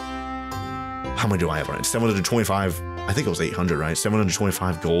exchange... How many do I have right? 725... I think it was 800, right?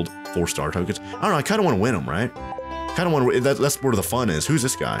 725 gold, 4 star tokens. I don't know, I kind of want to win them, right? Kind of want to, that's where the fun is. Who's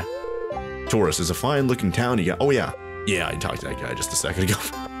this guy? Taurus is a fine looking town you got. Oh yeah. Yeah, I talked to that guy just a second ago.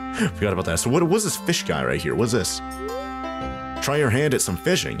 Forgot about that. So what was this fish guy right here? What's this? Try your hand at some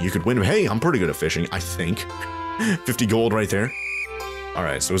fishing. You could win. Hey, I'm pretty good at fishing, I think. 50 gold right there. All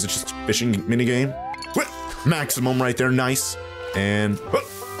right, so is it just a fishing minigame? Maximum right there, nice. And,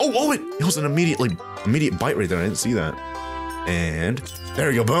 oh, it was an immediate bite right there. I didn't see that. And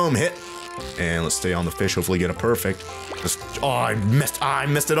there you go, boom, hit. And let's stay on the fish, hopefully get a perfect. Oh, I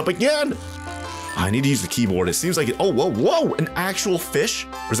messed it up again. I need to use the keyboard. It seems like it, oh, whoa, an actual fish?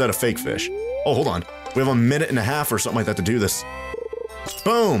 Or is that a fake fish? Oh, hold on. We have a minute and a half or something like that to do this.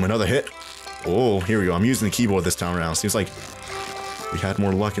 Boom, another hit. Oh, here we go. I'm using the keyboard this time around. Seems like we had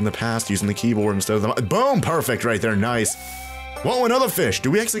more luck in the past using the keyboard instead of the, boom, perfect right there, nice. Whoa, another fish. Do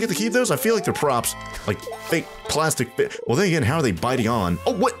we actually get to keep those? I feel like they're props. Like fake plastic fish. Well, then again, how are they biting on?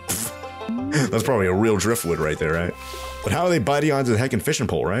 Oh, what? That's probably a real driftwood right there, right? But how are they biting onto the heckin' fishing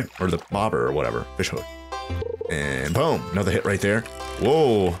pole, right? Or the bobber or whatever. Fish hook. And boom, another hit right there.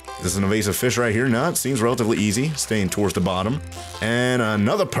 Whoa, this is an evasive fish right here. No, it seems relatively easy. Staying towards the bottom. And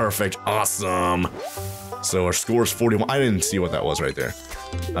another perfect. Awesome. So our score is 41. I didn't see what that was right there.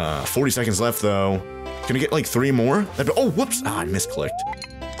 40 seconds left, though. Can I get like 3 more? Oh, whoops. I misclicked.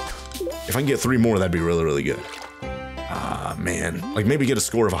 If I can get 3 more, that'd be really, really good. Man. Like maybe get a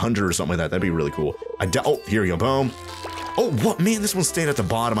score of 100 or something like that. That'd be really cool. Oh, here we go. Boom. Oh, what? Man, this one stayed at the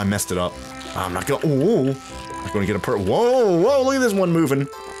bottom. I messed it up. I'm not gonna... Oh, I'm not gonna get a Whoa, look at this one moving.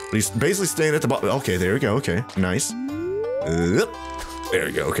 But he's basically staying at the bottom. Okay, there we go. Okay, nice. There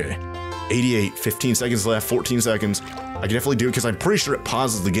we go. Okay. 88. 15 seconds left. 14 seconds. I can definitely do it because I'm pretty sure it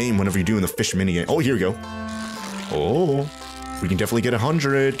pauses the game whenever you're doing the fish minigame. Oh, here we go. Oh, we can definitely get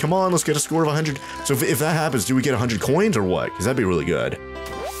 100. Come on, let's get a score of 100. So if that happens, do we get 100 coins or what? Because that'd be really good.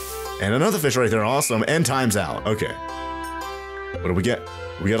 And another fish right there. Awesome. And time's out. Okay. What do we get?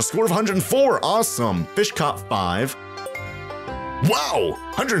 We got a score of 104. Awesome. Fish caught 5. Wow.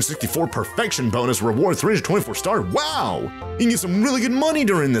 164 perfection bonus reward. 324 star. Wow. You can get some really good money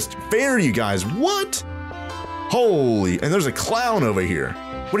during this fair, you guys. What? Holy, and there's a clown over here.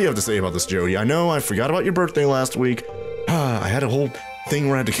 What do you have to say about this, Jody? I know I forgot about your birthday last week. I had a whole thing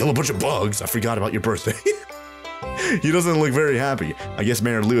where I had to kill a bunch of bugs. I forgot about your birthday. He doesn't look very happy. I guess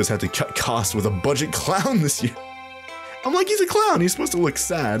Mayor Lewis had to cut costs with a budget clown this year. I'm like, he's a clown. He's supposed to look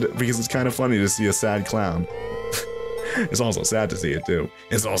sad because it's kind of funny to see a sad clown. It's also sad to see it, too.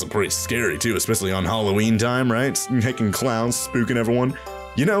 It's also pretty scary, too, especially on Halloween time, right? Making clowns, spooking everyone.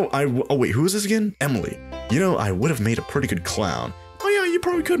 You know, oh wait, who is this again? Emily. You know, I would have made a pretty good clown. Oh yeah, you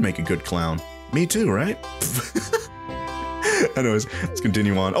probably could make a good clown. Me too, right? Anyways, let's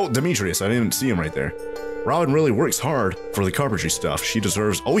continue on. Oh, Demetrius, I didn't see him right there. Robin really works hard for the carpentry stuff. She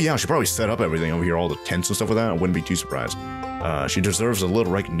deserves, oh yeah, she probably set up everything over here, all the tents and stuff like that. I wouldn't be too surprised. She deserves a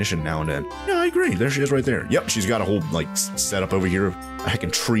little recognition now and then. Yeah, I agree. There she is right there. Yep, she's got a whole, like, setup over here. A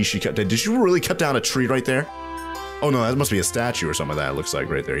heckin' tree she cut down. Did she really cut down a tree right there? Oh no, that must be a statue or something like that, it looks like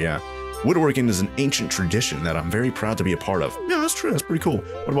right there, yeah. Woodworking is an ancient tradition that I'm very proud to be a part of. Yeah, that's true, that's pretty cool.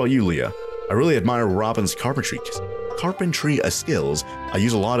 What about you, Leah? I really admire Robin's carpentry skills. I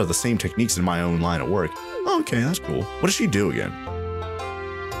use a lot of the same techniques in my own line of work. Oh, okay, that's cool. What does she do again?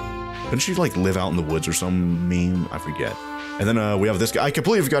 Didn't she, like, live out in the woods or some meme? I forget. And then we have this guy. I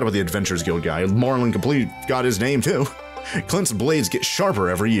completely forgot about the Adventures Guild guy. Marlon completely forgot his name, too. Clint's blades get sharper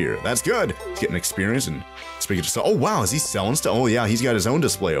every year. That's good. He's getting experience and speaking to stuff. Oh, wow. Is he selling stuff? Oh, yeah. He's got his own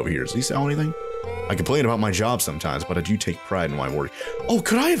display over here. Does he sell anything? I complain about my job sometimes, but I do take pride in my work. Oh,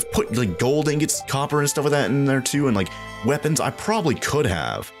 could I have put, like, gold ingots, copper, and stuff like that in there, too? And, like, weapons? I probably could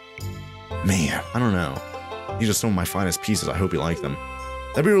have. Man, I don't know. These are some of my finest pieces. I hope you like them.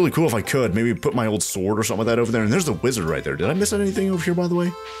 That'd be really cool if I could. Maybe put my old sword or something like that over there. And there's the wizard right there. Did I miss anything over here, by the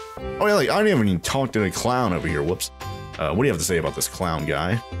way? Oh, yeah, like, I didn't even talk to the clown over here. Whoops. What do you have to say about this clown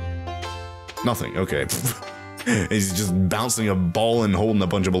guy? Nothing. Okay. He's just bouncing a ball and holding a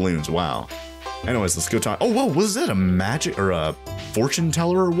bunch of balloons. Wow. Anyways, let's go talk. Oh, whoa, was that a magic or a fortune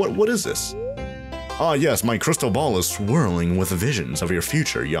teller? What is this? Ah, yes, my crystal ball is swirling with visions of your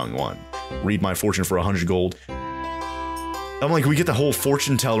future, young one. Read my fortune for 100 gold. I'm like, we get the whole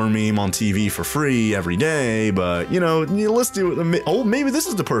fortune teller meme on TV for free every day, but, you know, let's do it. Oh, maybe this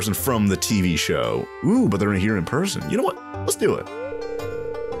is the person from the TV show. Ooh, but they're here in person. You know what? Let's do it.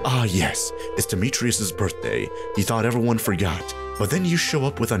 Ah, yes, it's Demetrius's birthday. He thought everyone forgot, but then you show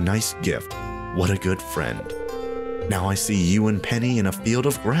up with a nice gift. What a good friend. Now I see you and Penny in a field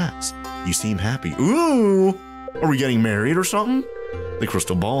of grass. You seem happy. Ooh, are we getting married or something? The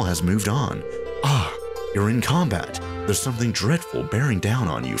crystal ball has moved on. Ah, you're in combat. There's something dreadful bearing down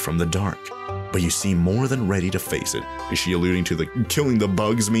on you from the dark, but you seem more than ready to face it. Is she alluding to the killing the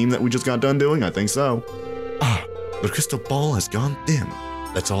bugs meme that we just got done doing? I think so. Ah, the crystal ball has gone dim.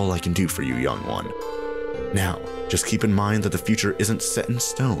 That's all I can do for you, young one. Now, just keep in mind that the future isn't set in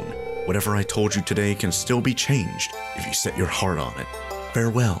stone. Whatever I told you today can still be changed if you set your heart on it.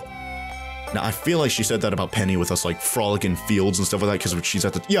 Farewell. Now, I feel like she said that about Penny with us, like, frolicking fields and stuff like that, because she's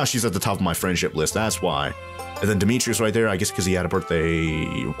at the top of my friendship list, that's why. And then Demetrius right there, I guess because he had a birthday,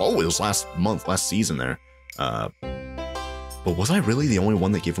 oh, it was last season there. But was I really the only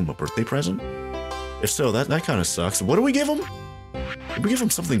one that gave him a birthday present? If so, that kind of sucks. What do we give him? Did we give him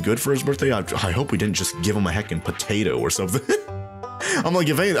something good for his birthday? I hope we didn't just give him a heckin' potato or something. I'm like,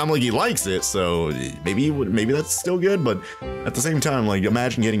 if anything, I'm like, he likes it, so maybe that's still good, but at the same time, like,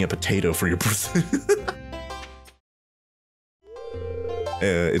 imagine getting a potato for your birthday.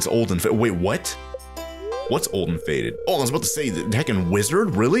 It's old and faded. Wait, what? What's old and faded? Oh, I was about to say, the heckin'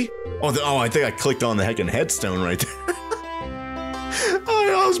 wizard? Really? Oh, I think I clicked on the heckin' headstone right there.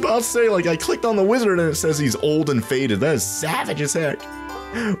 I was about to say, like, I clicked on the wizard and it says he's old and faded. That is savage as heck.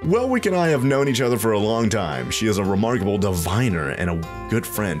 Welwick and I have known each other for a long time. She is a remarkable diviner and a good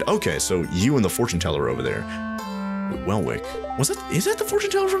friend. Okay, so you and the fortune teller over there. Welwick. Is that the fortune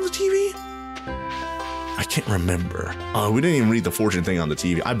teller from the TV? I can't remember. We didn't even read the fortune thing on the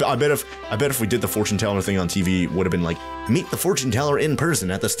TV. I bet if we did the fortune teller thing on TV, it would have been like, meet the fortune teller in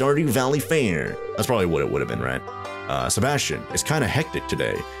person at the Stardew Valley Fair. That's probably what it would have been, right? Sebastian, it's kind of hectic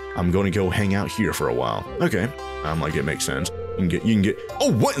today. I'm going to go hang out here for a while. Okay, I'm like, it makes sense. You can get,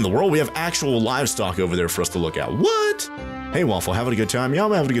 oh, what in the world? We have actual livestock over there for us to look at. What? Hey, Waffle, having a good time? Yeah,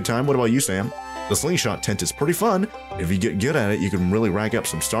 I'm having a good time. What about you, Sam? The slingshot tent is pretty fun. If you get good at it, you can really rack up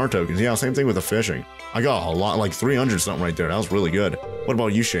some star tokens. Yeah, same thing with the fishing. I got a lot, like 300 something right there. That was really good. What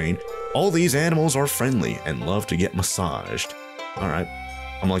about you, Shane? All these animals are friendly and love to get massaged. All right.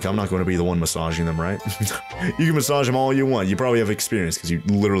 I'm like, I'm not going to be the one massaging them, right? You can massage them all you want. You probably have experience because you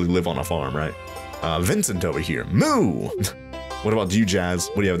literally live on a farm, right? Vincent over here. Moo! What about you, Jazz?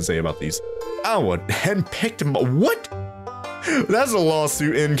 What do you have to say about these? Oh, a hen pecked him. What? That's a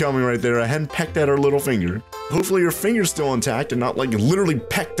lawsuit incoming right there. A hen pecked at her little finger. Hopefully your finger's still intact and not like literally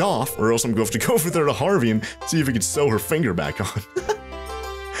pecked off, or else I'm going to have to go over there to Harvey and see if he can sew her finger back on.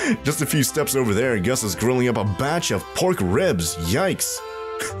 Just a few steps over there, Gus is grilling up a batch of pork ribs. Yikes.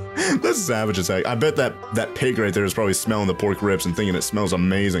 That's savage as heck. I bet that pig right there is probably smelling the pork ribs and thinking it smells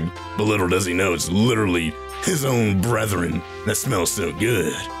amazing. But little does he know it's literally his own brethren that smells so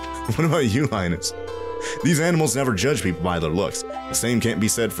good. What about you, Linus? These animals never judge people by their looks. The same can't be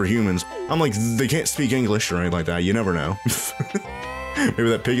said for humans. I'm like, they can't speak English or anything like that. You never know. Maybe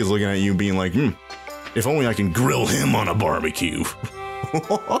that pig is looking at you being like, if only I can grill him on a barbecue.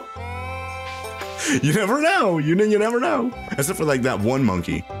 You never know. You never know. Except for like that one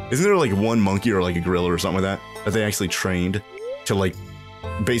monkey. Isn't there like one monkey or like a gorilla or something like that they actually trained to like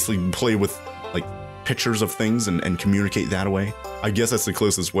basically play with like pictures of things and communicate that way? I guess that's the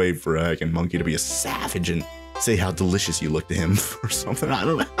closest way for a heckin' monkey to be a savage and say how delicious you look to him or something. I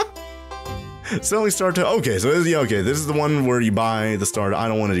don't know. Selling star to okay, so this is the one where you buy the star. I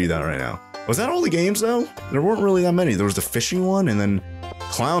don't want to do that right now. Was that all the games though? There weren't really that many. There was the fishing one and then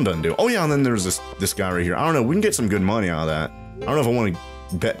Clown doesn't do. Oh yeah, and then there's this guy right here. I don't know. We can get some good money out of that. I don't know if I want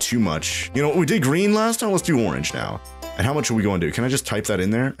to bet too much. You know, we did green last time. Let's do orange now. And how much are we going to do? Can I just type that in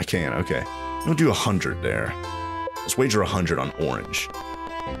there? I can. Okay. We'll do 100 there. Let's wager 100 on orange.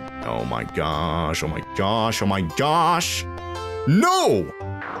 Oh my gosh. Oh my gosh. Oh my gosh. No!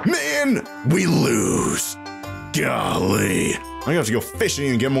 Man, we lose. Golly. I'm gonna have to go fishing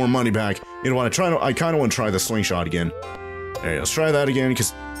and get more money back. You know what? I kind of want to try the slingshot again. Hey, let's try that again,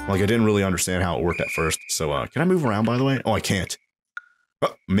 because, like, I didn't really understand how it worked at first. So, can I move around, by the way? Oh, I can't.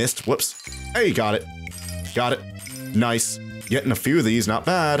 Oh, missed. Whoops. Hey, got it. Got it. Nice. Getting a few of these. Not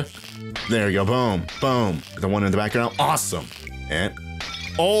bad. There you go. Boom. Boom. The one in the background. Awesome. And,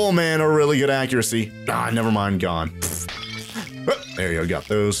 oh, man, a really good accuracy. Ah, never mind. Gone. Oh, there you go. Got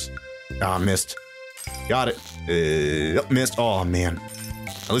those. Ah, missed. Got it. Missed. Oh, man.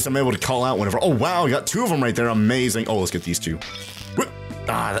 At least I'm able to call out whenever. Oh, wow, I got 2 of them right there. Amazing. Oh, let's get these 2. Wait,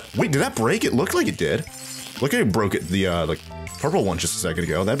 did that break? It looked like it did. Look, I broke it, the purple one just a second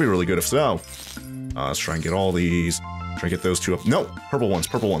ago. That'd be really good if so. Let's try and get all these. Try and get those two up. No, purple ones,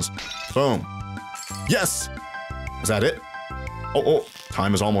 purple ones. Boom. Yes! Is that it? Oh,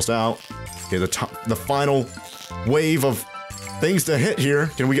 time is almost out. Okay, the final wave of things to hit here.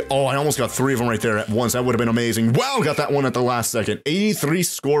 Can we get, oh, I almost got 3 of them right there at once. That would have been amazing. Wow, got that one at the last second. 83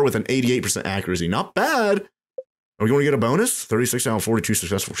 score with an 88% accuracy. Not bad. Are we going to get a bonus? 36 out of 42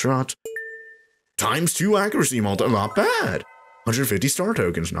 successful shots. Times 2 accuracy multi. Not bad. 150 star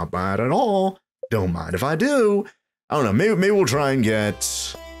tokens. Not bad at all. Don't mind if I do. I don't know. Maybe we'll try and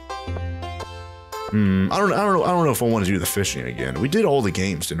get. I don't know if I want to do the fishing again. We did all the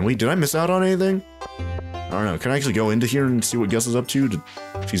games, didn't we? Did I miss out on anything? I don't know. Can I actually go into here and see what Gus is up to?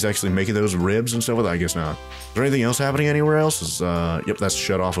 If he's actually making those ribs and stuff with that? I guess not. Is there anything else happening anywhere else? Yep, that's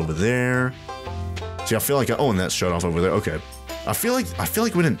shut off over there. See, I feel like and that's shut off over there. Okay. I feel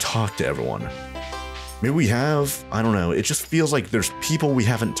like we didn't talk to everyone. Maybe we have. I don't know. It just feels like there's people we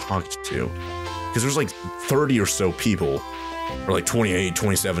haven't talked to. Because there's like 30 or so people. Or like 28,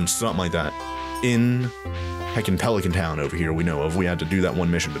 27, something like that. In heckin' Pelican Town over here we know of. We had to do that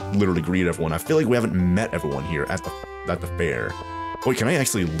one mission to literally greet everyone. I feel like we haven't met everyone here at the fair. Wait, can I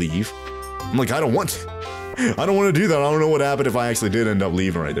actually leave? I'm like, I don't want to do that. I don't know what happened if I actually did end up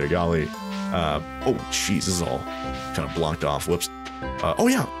leaving right there. Golly. Oh, jeez, this is all kind of blocked off. Whoops. Oh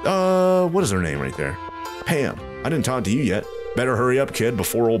yeah. What is her name right there? Pam. I didn't talk to you yet. Better hurry up, kid,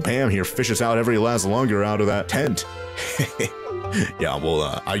 before old Pam here fishes out every last lunger out of that tent. Yeah,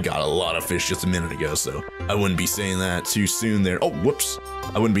 well, I got a lot of fish just a minute ago, so I wouldn't be saying that too soon there. Oh, whoops.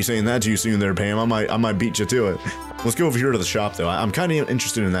 I wouldn't be saying that too soon there, Pam. I might beat you to it. Let's go over here to the shop, though. I'm kind of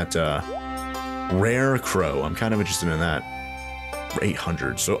interested in that, RARECROW. I'm kind of interested in that. For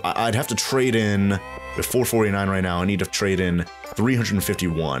 800. So I'd have to trade in, with 449 right now, I need to trade in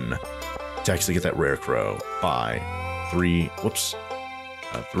 351 to actually get that RARECROW by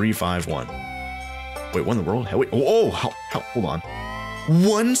 351. Wait, what in the world? Wait, hold on.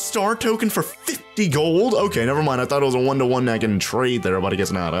 1 star token for 50 gold? Okay, never mind. I thought it was a 1-to-1 I can trade there, but I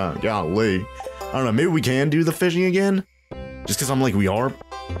guess not. Golly. I don't know. Maybe we can do the fishing again? Just because I'm like, we are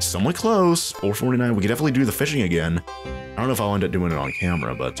somewhat close. 449. We could definitely do the fishing again. I don't know if I'll end up doing it on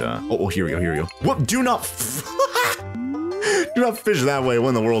camera, but, here we go. What? Do not fish that way. What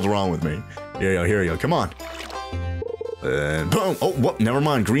in the world's wrong with me? Here we go. Come on. And boom. Oh, whoop. Never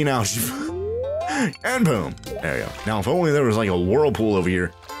mind. Greenhouse. And boom. There you go. Now, if only there was like a whirlpool over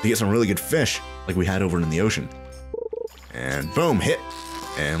here to get some really good fish like we had over in the ocean. And boom, hit.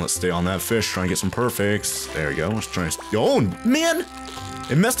 And let's stay on that fish, try and get some perfects. There we go. Let's try and... Oh, man!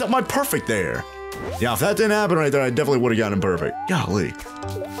 It messed up my perfect there. Yeah, if that didn't happen right there, I definitely would have gotten perfect. Golly.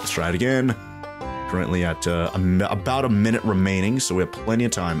 Let's try it again. Currently at about a minute remaining, so we have plenty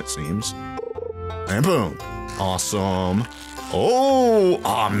of time, it seems. And boom. Awesome.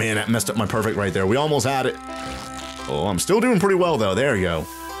 Oh, man, that messed up my perfect right there. We almost had it. Oh, I'm still doing pretty well, though. There you go.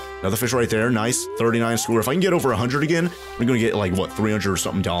 Another fish right there. Nice. 39 score. If I can get over 100 again, we're going to get, like, what, 300 or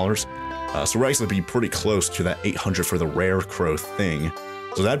something dollars? So we're actually be pretty close to that 800 for the RARECROW thing.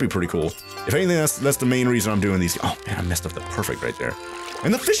 So that'd be pretty cool. If anything, that's the main reason I'm doing these. Oh, man, I messed up the perfect right there.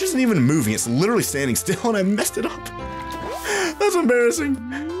 And the fish isn't even moving. It's literally standing still, and I messed it up. That's embarrassing.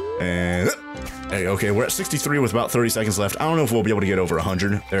 And... Hey, okay, we're at 63 with about 30 seconds left. I don't know if we'll be able to get over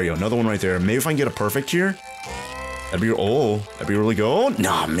 100. There you go, another one right there. Maybe if I can get a perfect here. That'd be really good. Oh,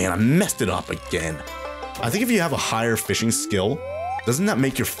 nah, man, I messed it up again. I think if you have a higher fishing skill, doesn't that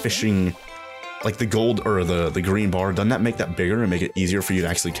make your fishing, like the gold or the green bar, doesn't that make that bigger and make it easier for you to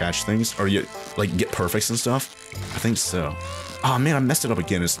actually catch things? Or you, like, get perfects and stuff? I think so. Oh, man, I messed it up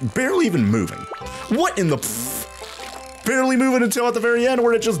again. It's barely even moving. What in the... Barely moving until at the very end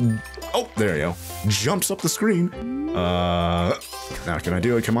where it just... Oh, there you go. Jumps up the screen. Now can I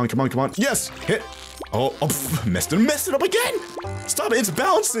do it? Come on. Yes! Hit! Oh, messed it up again! Stop it, it's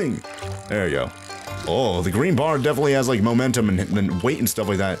bouncing! There you go. Oh, the green bar definitely has like momentum and weight and stuff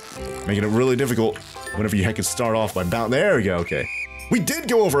like that. Making it really difficult whenever you can start off by bounce. There we go, okay. We did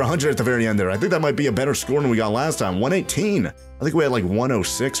go over 100 at the very end there. I think that might be a better score than we got last time. 118. I think we had like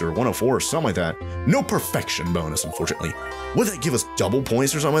 106 or 104 or something like that. No perfection bonus, unfortunately. Would that give us double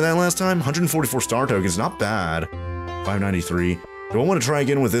points or something like that last time? 144 star tokens, not bad. 593. Do I want to try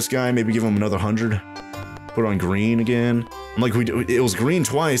again with this guy? Maybe give him another 100? Put it on green again? I'm like, it was green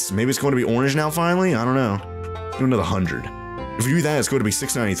twice. Maybe it's going to be orange now finally? I don't know. Do another 100. If we do that, it's going to be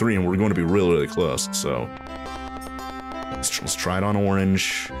 693 and we're going to be really, really close, so... Let's try it on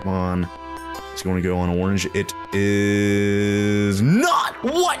orange. Come on. It's going to go on orange. It is not.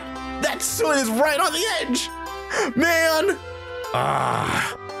 What? That soot is right on the edge. Man.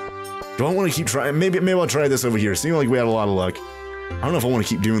 Do I want to keep trying? Maybe I'll try this over here. Seemed like we had a lot of luck. I don't know if I want to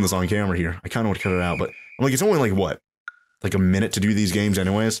keep doing this on camera here. I kind of want to cut it out, but I'm like, it's only like what? Like a minute to do these games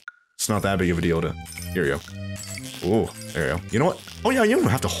anyways? It's not that big of a deal to... Here we go. Oh, there you go. You know what? Oh yeah, you don't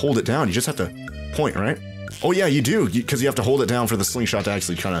have to hold it down. You just have to point, right? Oh yeah, you do, because you have to hold it down for the slingshot to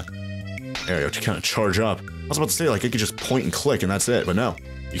actually kind of... There you go, to kind of charge up. I was about to say, like, it could just point and click and that's it, but no.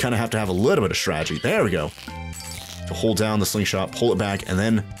 You kind of have to have a little bit of strategy. There we go. To hold down the slingshot, pull it back, and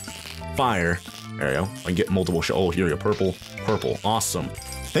then fire. There you go. I can get multiple shots. Oh, here we go. Purple, purple. Awesome.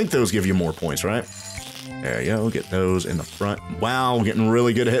 I think those give you more points, right? There you go. Get those in the front. Wow, getting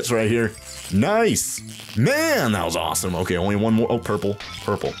really good hits right here. Nice. Man, that was awesome. Okay, only one more. Oh, purple,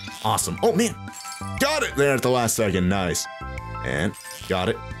 purple. Awesome. Oh, man. Got it there at the last second. Nice. And got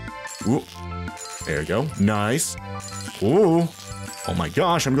it. Ooh. There you go. Nice. Ooh. Oh my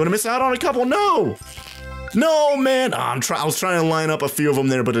gosh, I'm going to miss out on a couple. No. No, man. I was trying to line up a few of them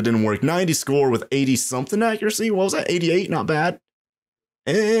there, but it didn't work. 90 score with 80 something accuracy. What was that? 88. Not bad.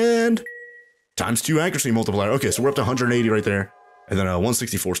 And ×2 accuracy multiplier. Okay, so we're up to 180 right there. And then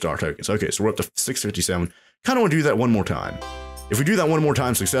 164 star tokens. Okay, so we're up to 657. Kind of want to do that one more time. If we do that one more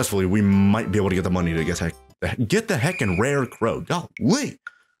time successfully, we might be able to get the money to get the heckin' RARECROW. Golly.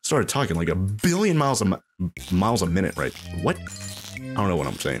 Started talking like a billion miles a minute, right? What? I don't know what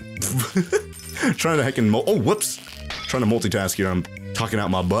I'm saying. Trying to heckin' oh, whoops. Trying to multitask here. I'm talking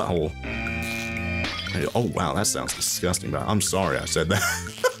out my butthole. Oh, wow, that sounds disgusting. But I'm sorry I said that.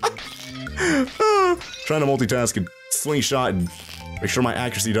 Trying to multitask and slingshot and make sure my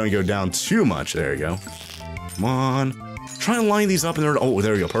accuracy doesn't go down too much. There you go. Come on. Try and line these up in there. Oh,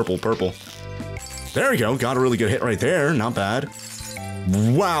 there you go. Purple, purple. There we go. Got a really good hit right there. Not bad.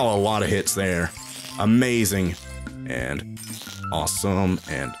 Wow, a lot of hits there. Amazing. And awesome.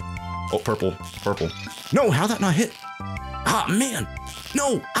 And oh, purple, purple. No, how'd that not hit? Ah, man.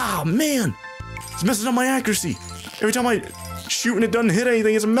 No. Ah, man. It's messing up my accuracy. Every time I shoot and it doesn't hit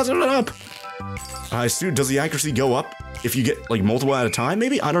anything, it's messing it up. I assume, does the accuracy go up if you get like multiple at a time?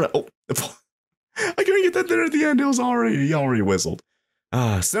 Maybe? I don't know. Oh, I couldn't get that there at the end. It was he already whistled.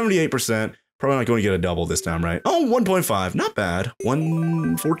 78%. Probably not going to get a double this time, right? Oh, 1.5. Not bad.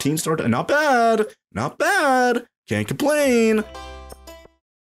 114 star. Not bad. Not bad. Can't complain.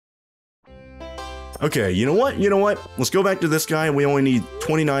 Okay, you know what? You know what? Let's go back to this guy. We only need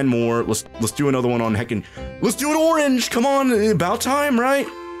 29 more. Let's do another one on heckin'. Let's do an orange. Come on, about time, right?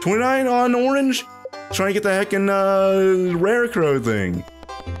 29 on orange. Try and get the heckin' RARECROW thing.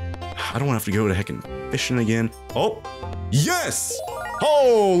 I don't want to have to go to heckin' fishing again. Oh, yes!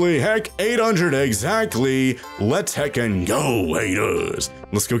 Holy heck, 800 exactly. Let's heckin' go, haters.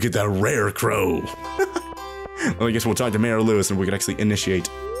 Let's go get that RARECROW. Well, I guess we'll talk to Mayor Lewis and we can actually initiate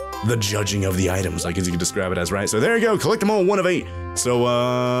the judging of the items, I guess you could describe it as, right? So there you go, collect them all, 1 of 8. So,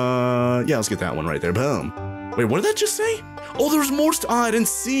 yeah, let's get that one right there, boom. Wait, what did that just say? Oh, there's more I didn't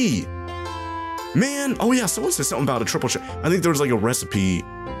see. Man, oh yeah, someone said something about a triple shot. I think there was like a recipe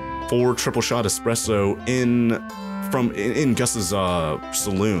for triple shot espresso in Gus's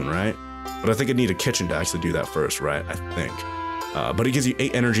saloon, right? But I think I need a kitchen to actually do that first, right? I think. But it gives you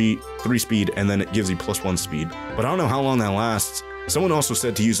 8 energy, 3 speed, and then it gives you +1 speed. But I don't know how long that lasts. Someone also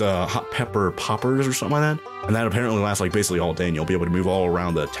said to use hot pepper poppers or something like that, and that apparently lasts like basically all day, and you'll be able to move all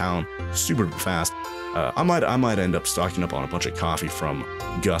around the town super fast. I might end up stocking up on a bunch of coffee from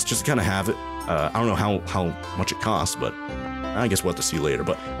Gus just to kind of have it. I don't know how much it costs, but I guess we'll have to see later.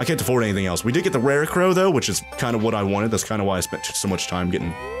 But I can't afford anything else. We did get the RARECROW though, which is kind of what I wanted. That's kind of why I spent so much time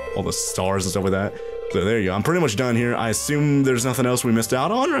getting all the stars and stuff like that. So there you go. I'm pretty much done here. I assume there's nothing else we missed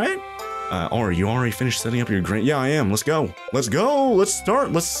out on, right? Or you already finished setting up your grain? Yeah, I am. Let's go. Let's go. Let's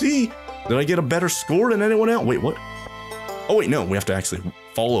start. Let's see. Did I get a better score than anyone else? Wait, what? Oh, wait, no. We have to actually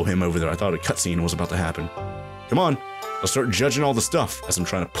follow him over there. I thought a cutscene was about to happen. Come on. Let's start judging all the stuff as I'm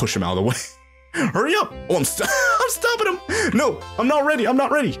trying to push him out of the way. Hurry up. Oh, I'm stopping him. No, I'm not ready. I'm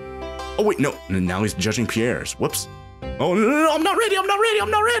not ready. Oh, wait, no. Now he's judging Pierre's. Whoops. Oh, no, I'm not ready. I'm not ready.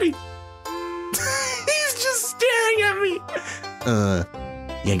 I'm not ready. He's just staring at me.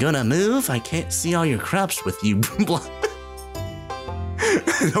 You gonna move? I can't see all your crops with you.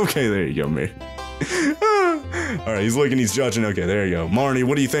 Okay, there you go, man. All right, he's looking, he's judging. Okay, there you go. Marnie,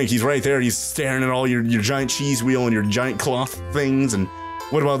 what do you think? He's right there. He's staring at all your giant cheese wheel and your giant cloth things. And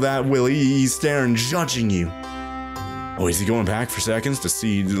what about that, Willie? He's staring, judging you. Oh, is he going back for seconds to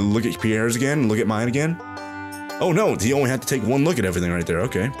see, look at Pierre's again, look at mine again? Oh no, he only had to take one look at everything right there.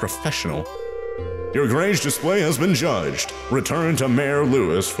 Okay, professional. Your Grange display has been judged. Return to Mayor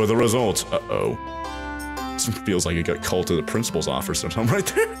Lewis for the results. Uh-oh. This feels like it got called to the principal's office or something right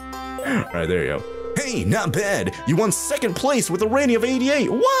there. All right, there you go. Hey, Hey, not bad. You won 2nd place with a rating of 88.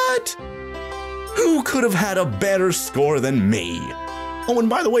 What? Who could have had a better score than me? Oh, and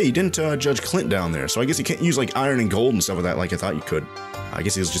by the way, you didn't judge Clint down there, so I guess you can't use like iron and gold and stuff like that like I thought you could. I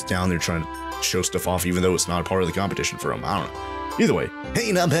guess he was just down there trying to show stuff off even though it's not a part of the competition for him. I don't know. Either way,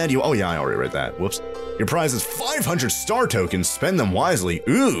 hey, not bad. Oh yeah, I already read that. Whoops. Your prize is 500 star tokens. Spend them wisely.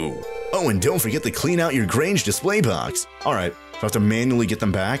 Ooh. Oh, and don't forget to clean out your Grange display box. All right. Do I have to manually get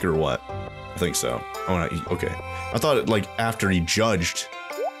them back or what? I think so. Oh, no, okay. I thought it, like, after he judged,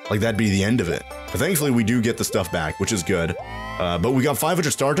 like, that'd be the end of it. But thankfully, we do get the stuff back, which is good. But we got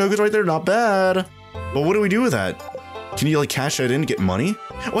 500 star tokens right there. Not bad. But what do we do with that? Can you, like, cash that in and get money?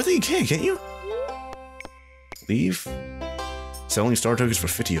 Oh, I think you can, can't you? Leave. Selling star tokens for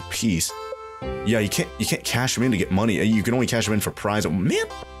 50 apiece. Yeah, you can't cash them in to get money. You can only cash them in for prize. Oh, man.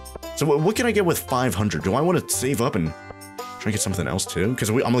 So what can I get with 500? Do I want to save up and try to get something else too? Because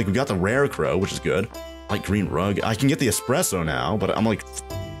I'm like, we got the RARECROW, which is good. Like green rug. I can get the espresso now, but I'm like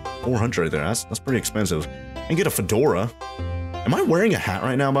 400 right there. That's pretty expensive. And get a fedora. Am I wearing a hat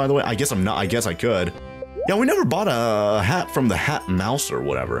right now, by the way? I guess I'm not. I guess I could. Yeah, we never bought a hat from the Hat Mouse or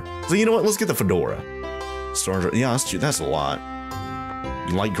whatever. So you know what? Let's get the fedora. Yeah, that's a lot.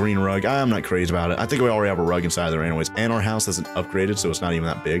 Light green rug. I'm not crazy about it. I think we already have a rug inside there anyways. And our house isn't upgraded, so it's not even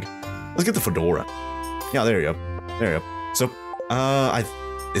that big. Let's get the fedora. Yeah, there you go. There you go. So,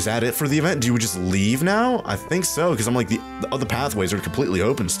 is that it for the event? Do we just leave now? I think so, because I'm like, the other pathways are completely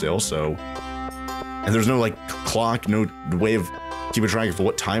open still, so. And there's no, like, clock, no way of keeping track of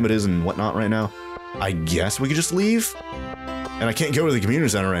what time it is and whatnot right now. I guess we could just leave? And I can't go to the community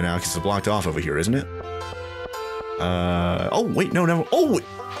center right now because it's blocked off over here, isn't it? Oh, wait, no, never. Oh, wait.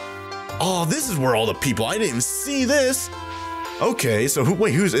 Oh, this is where all the people, I didn't even see this. Okay, so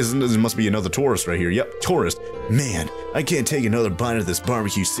this must be another tourist right here. Yep, tourist. Man, I can't take another bite of this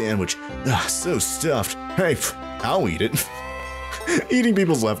barbecue sandwich. Ah, so stuffed. Hey, I'll eat it. Eating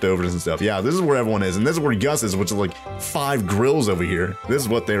people's leftovers and stuff. Yeah, this is where everyone is, and this is where Gus is, which is like 5 grills over here. This is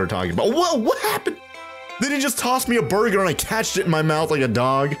what they were talking about. Whoa, what happened? Did he just toss me a burger and I catched it in my mouth like a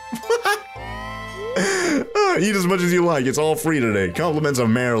dog? Eat as much as you like. It's all free today. Compliments of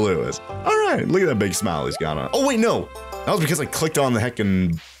Mayor Lewis. All right, look at that big smile he's got on. Oh, wait, no. That was because I clicked on the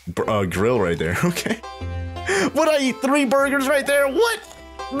heckin' grill right there. Okay. Would I eat 3 burgers right there? What?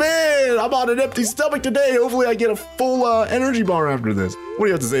 Man, I'm on an empty stomach today. Hopefully I get a full energy bar after this. What do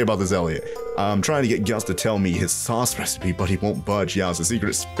you have to say about this, Elliot? I'm trying to get Gus to tell me his sauce recipe, but he won't budge. Yeah, it's a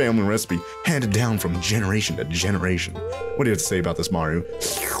secret family recipe handed down from generation to generation. What do you have to say about this, Mario?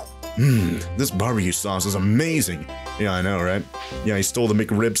 This barbecue sauce is amazing. Yeah, I know, right? Yeah, he stole the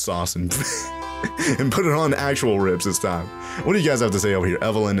McRib sauce and and put it on actual ribs this time. What do you guys have to say over here,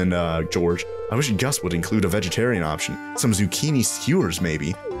 Evelyn and George? I wish Gus would include a vegetarian option. Some zucchini skewers,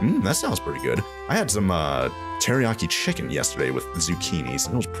 maybe. That sounds pretty good. I had some teriyaki chicken yesterday with zucchinis,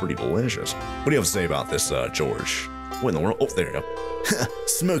 and it was pretty delicious. What do you have to say about this, George? What in the world? Oh, there you go.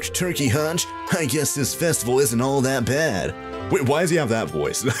 Smoked turkey hunch? I guess this festival isn't all that bad. Wait, why does he have that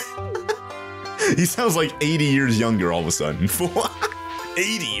voice? He sounds like 80 years younger all of a sudden.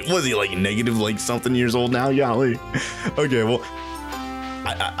 80? Was he like negative like something years old now? Golly. Okay, well,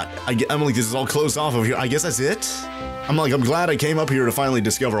 I'm like, this is all closed off over here. I guess that's it. I'm like, I'm glad I came up here to finally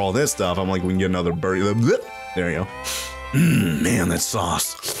discover all this stuff. I'm like, we can get another burger. There you go. Man, that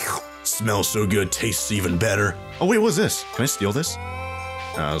sauce smells so good, tastes even better. Oh wait, what's this? Can I steal this?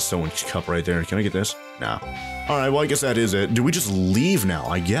 Someone's cup right there. Can I get this? Nah. All right, well, I guess that is it. Do we just leave now?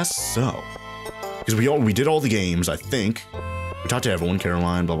 I guess so. Because we did all the games, I think. We talked to everyone,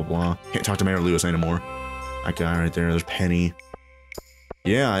 Caroline, blah, blah, blah. Can't talk to Mayor Lewis anymore. That guy right there, there's Penny.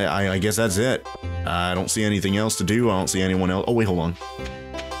 Yeah, I guess that's it. I don't see anything else to do. I don't see anyone else. Oh, wait, hold on.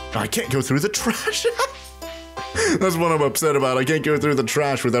 I can't go through the trash. That's what I'm upset about. I can't go through the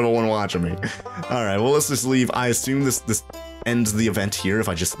trash with everyone watching me. All right, well, let's just leave. I assume this ends the event here if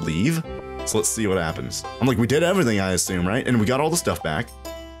I just leave. So let's see what happens. I'm like, we did everything, I assume, right? And we got all the stuff back.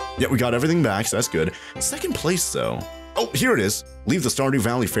 Yeah, we got everything back, so that's good. 2nd place, though. Oh, here it is. Leave the Stardew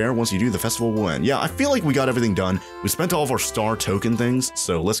Valley Fair. Once you do, the festival will end. Yeah, I feel like we got everything done. We spent all of our star token things,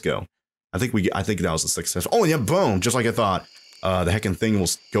 so let's go. I think that was a success. Oh, yeah, boom, just like I thought. The heckin' thing will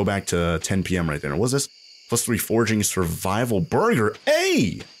go back to 10 p.m. right there. What was this? +3 foraging survival burger.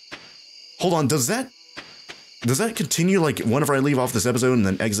 Hey! Hold on, does that continue, like, whenever I leave off this episode and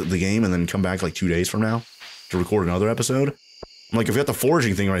then exit the game and then come back, like, 2 days from now to record another episode? I'm like, I've got the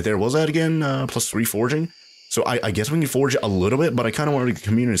foraging thing right there. What was that again? +3 foraging? So I guess we can forge a little bit, but I kind of want to get the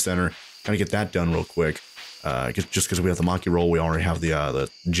community center, kind of get that done real quick. Just because we have the Maki roll, we already have the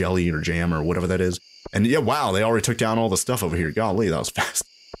jelly or jam or whatever that is. And yeah, wow, they already took down all the stuff over here. Golly, that was fast.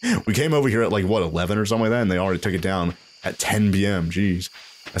 We came over here at like, what, 11 or something like that, and they already took it down at 10 p.m. Jeez.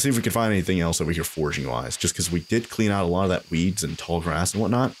 Let's see if we can find anything else over here foraging-wise, just because we did clean out a lot of that weeds and tall grass and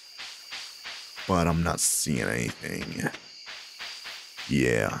whatnot. But I'm not seeing anything.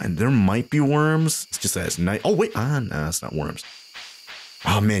 Yeah, and there might be worms. It's just that it's night. Oh, wait. No, it's not worms.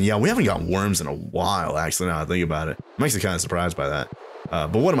 Oh, man, yeah, we haven't got worms in a while, actually, now I think about it. I'm actually kind of surprised by that.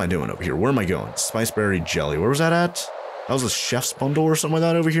 But what am I doing over here? Where am I going? Spiceberry jelly. Where was that at? That was a chef's bundle or something like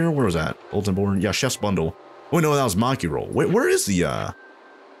that over here? Where was that? Bulletin board? Yeah, chef's bundle. Oh, no, that was Maki roll. Wait, where is the,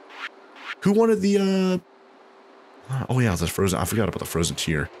 who wanted the, oh, yeah, that's frozen. I forgot about the frozen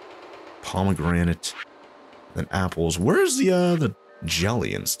tier. Pomegranate. Then apples. Where's the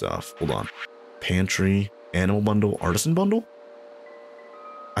jelly and stuff? Hold on. Pantry. Animal bundle. Artisan bundle?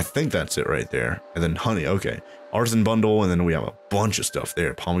 I think that's it right there. And then honey. Okay. Artisan bundle. And then we have a bunch of stuff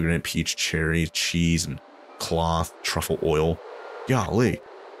there. Pomegranate, peach, cherry, cheese, and cloth, truffle oil. Golly.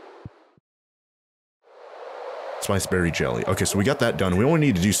 Spiceberry jelly. Okay, so we got that done. We only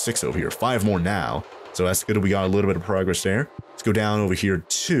need to do 6 over here. 5 more now. So that's good. We got a little bit of progress there. Let's go down over here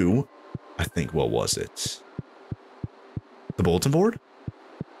to, I think, what was it? The bulletin board?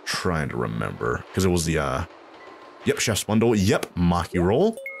 Trying to remember. Because it was the, yep, chef's bundle. Yep, Maki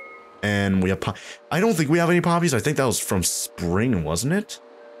roll. And we have, I don't think we have any poppies. I think that was from spring, wasn't it?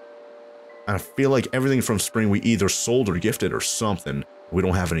 And I feel like everything from spring we either sold or gifted or something. We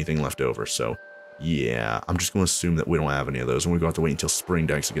don't have anything left over, so yeah, I'm just going to assume that we don't have any of those, and we're going to have to wait until spring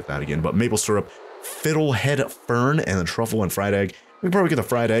to actually get that again. But maple syrup, fiddlehead fern, and then truffle and fried egg. We can probably get the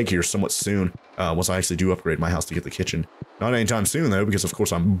fried egg here somewhat soon, once I actually do upgrade my house to get the kitchen. Not anytime soon, though, because of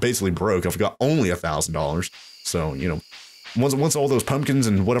course I'm basically broke. I've got only $1,000, so, you know, once all those pumpkins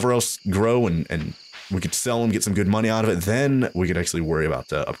and whatever else grow and we could sell them, get some good money out of it, then we could actually worry about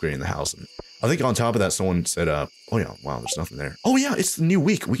upgrading the house. And I think on top of that, someone said, oh yeah, wow, there's nothing there. Oh yeah, it's the new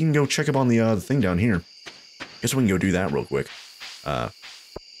week. We can go check up on the thing down here. Guess we can go do that real quick. What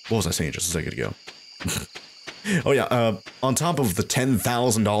was I saying just a second ago? Oh yeah, on top of the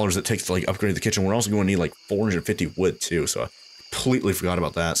 $10,000 it takes to like upgrade the kitchen, we're also going to need like 450 wood too. So I completely forgot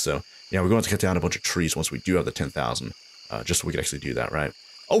about that. So yeah, we're going to cut down a bunch of trees once we do have the 10,000, just so we can actually do that, right?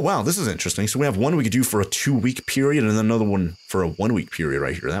 Oh, wow, this is interesting. So we have one we could do for a 2-week period and then another one for a 1-week period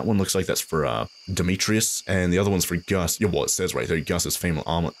right here. That one looks like that's for Demetrius, and the other one's for Gus. Yeah, well, it says right there, Gus's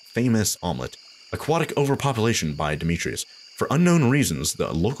famous omelet. Aquatic overpopulation by Demetrius. For unknown reasons,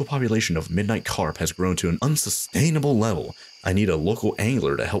 the local population of midnight carp has grown to an unsustainable level. I need a local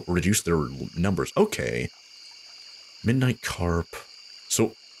angler to help reduce their numbers. Okay. Midnight carp.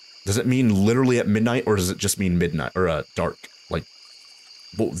 So, does it mean literally at midnight, or does it just mean midnight, or dark? Like,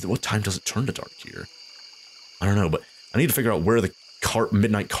 what time does it turn to dark here? I don't know, but I need to figure out where the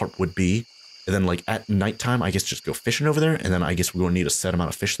midnight carp would be. And then, like, at nighttime, I guess just go fishing over there. And then I guess we're going to need a set amount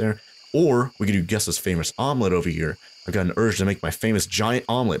of fish there. Or we could do Gus's famous omelet over here. I've got an urge to make my famous giant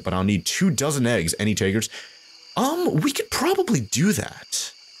omelet, but I'll need 24 eggs. Any takers? We could probably do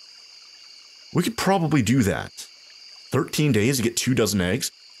that. We could probably do that. 13 days to get 24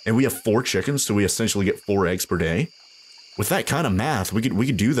 eggs. And we have 4 chickens, so we essentially get 4 eggs per day. With that kind of math, we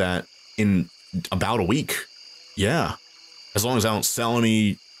could do that in about a week. Yeah. As long as I don't sell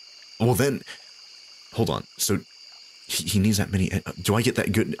any. Well, then, hold on. So he needs that many. Do I get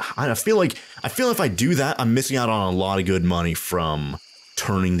that good? I feel if I do that, I'm missing out on a lot of good money from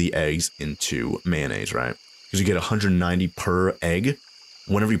turning the eggs into mayonnaise, right? Because you get 190 per egg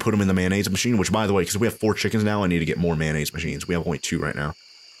whenever you put them in the mayonnaise machine, which, by the way, because we have 4 chickens now, I need to get more mayonnaise machines. We have only 2 right now.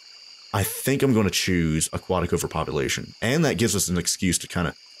 I think I'm going to choose aquatic overpopulation. And that gives us an excuse to kind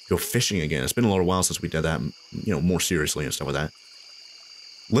of go fishing again. It's been a little while since we did that, you know, more seriously and stuff like that.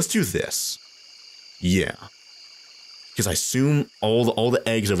 Let's do this. Yeah. Because I assume all the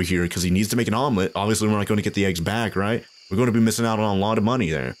eggs over here, because he needs to make an omelet. Obviously, we're not going to get the eggs back, right? We're going to be missing out on a lot of money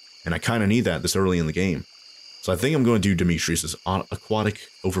there. And I kind of need that this early in the game. So I think I'm going to do Demetrius's aquatic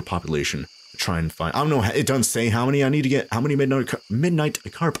overpopulation. Try and find. I don't know. It doesn't say how many I need to get. How many midnight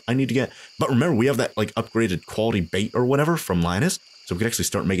carp I need to get. But remember, we have that like upgraded quality bait or whatever from Linus, so we can actually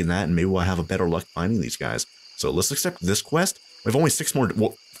start making that, and maybe we'll have a better luck finding these guys. So let's accept this quest. We have only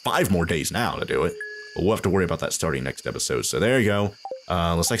 5 more days now to do it, but we'll have to worry about that starting next episode. So there you go.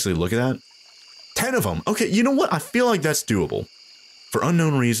 Let's actually look at that. 10 of them. Okay, you know what? I feel like that's doable. For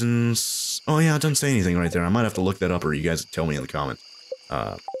unknown reasons. Oh yeah, it doesn't say anything right there. I might have to look that up, or you guys tell me in the comments.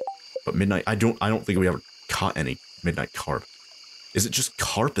 But midnight, I don't think we ever caught any midnight carp. Is it just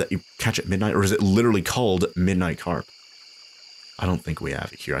carp that you catch at midnight, or is it literally called midnight carp? I don't think we have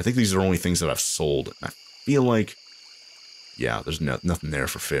it here. I think these are only things that I've sold. I feel like, yeah, there's nothing there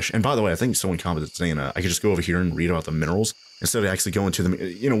for fish. And by the way, I think someone commented saying I could just go over here and read about the minerals instead of actually going to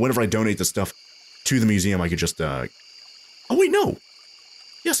the, you know, whenever I donate this stuff to the museum, I could just, oh wait, no.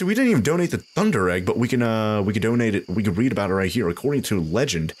 Yeah, so we didn't even donate the thunder egg, but we could donate it, we could read about it right here. According to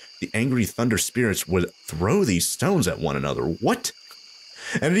legend, the angry thunder spirits would throw these stones at one another. What?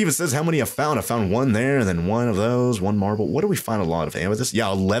 And it even says how many I found. I found one there, and then one of those, one marble. What do we find a lot of? Amethyst?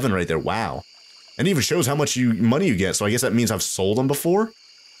 Yeah, 11 right there. Wow. And it even shows how much money you get. So I guess that means I've sold them before.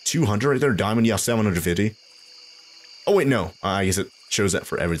 200 right there. Diamond, yeah, 750. Oh, wait, no. I guess it shows that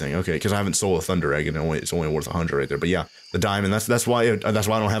for everything. Okay, because I haven't sold a thunder egg, and it's only worth 100 right there. But yeah, the diamond, that's why I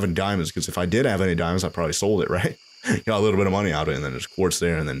don't have any diamonds, because if I did have any diamonds, I probably sold it, right? Got a little bit of money out of it, and then there's quartz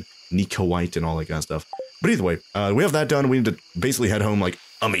there, and then Nicoite and all that kind of stuff. But either way, we have that done. We need to basically head home, like,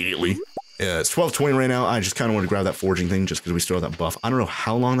 immediately. It's 12:20 right now. I just kind of want to grab that foraging thing just because we still have that buff. I don't know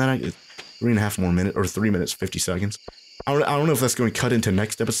how long that is. 3.5 more minutes, or 3 minutes, 50 seconds. I don't know if that's going to cut into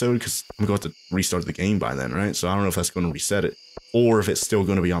next episode, because I'm going to have to restart the game by then, right? So I don't know if that's going to reset it, or if it's still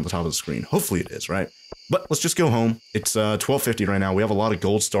going to be on the top of the screen. Hopefully it is, right? But let's just go home. It's 12:50 right now. We have a lot of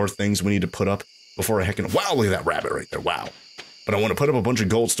gold star things we need to put up before I heckin'... Wow, look at that rabbit right there. Wow. But I want to put up a bunch of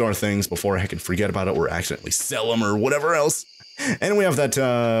gold star things before I can forget about it or accidentally sell them or whatever else. And we have that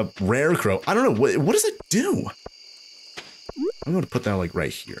RARECROW. I don't know. What does it do? I'm going to put that like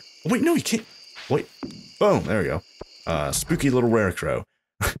right here. Oh, wait, no, you can't. Wait. Boom. There we go. Spooky little RARECROW.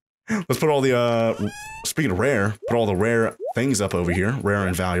 Let's put all the, speaking of rare, put all the rare things up over here. Rare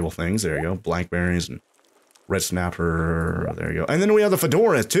and valuable things. There you go. Blackberries and red snapper. There you go. And then we have the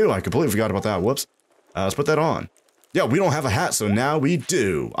fedora too. I completely forgot about that. Whoops. Let's put that on. Yeah, we don't have a hat, so now we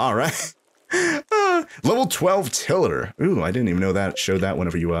do. All right. Level 12 tiller. Ooh, I didn't even know that showed that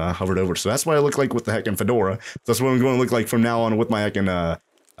whenever you hovered over. So that's what I look like with the heckin' fedora. That's what I'm going to look like from now on with my heckin'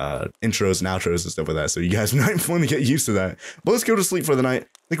 intros and outros and stuff like that. So you guys might want to get used to that. But let's go to sleep for the night. I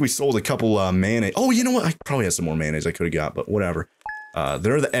think we sold a couple mayonnaise. Oh, you know what? I probably had some more mayonnaise I could have got, but whatever.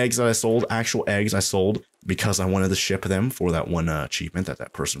 There are the eggs that I sold. Actual eggs I sold because I wanted to ship them for that one achievement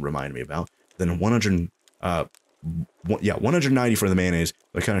that person reminded me about. Then 190 for the mayonnaise.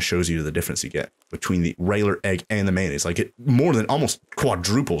 That kind of shows you the difference you get between the regular egg and the mayonnaise. Like it more than almost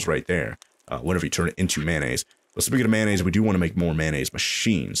quadruples right there whenever you turn it into mayonnaise. But speaking of mayonnaise, we do want to make more mayonnaise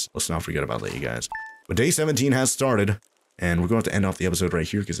machines. Let's not forget about that, you guys. But day 17 has started, and we're going to have to end off the episode right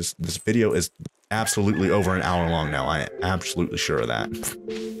here because this video is absolutely over an hour long now. I am absolutely sure of that.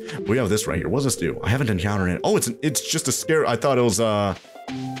 We have this right here. What does this do? I haven't encountered it. Oh, it's just a scare. I thought it was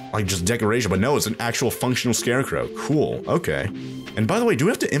like just decoration, but no, it's an actual functional scarecrow. Cool. Okay. And by the way, do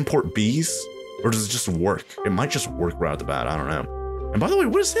we have to import bees, or does it just work? It might just work right out the bat. I don't know. And by the way,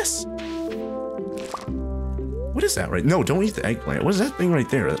 what is this? What is that right? No, don't eat the eggplant. What is that thing right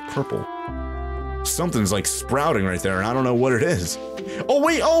there? That's purple. Something's like sprouting right there, and I don't know what it is. Oh,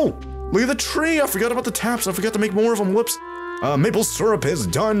 wait. Oh, look at the tree. I forgot about the taps. I forgot to make more of them. Whoops. Maple syrup is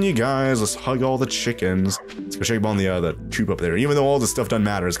done, you guys. Let's hug all the chickens. Let's go check up on the coop up there. Even though all this stuff doesn't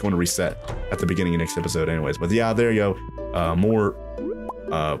matter, it's going to reset at the beginning of next episode anyways. But yeah, there you go. More,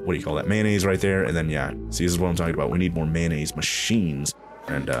 what do you call that? Mayonnaise right there. And then, yeah, see, this is what I'm talking about. We need more mayonnaise machines.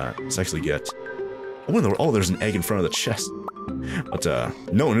 And, let's actually get... Oh, there's an egg in front of the chest. But,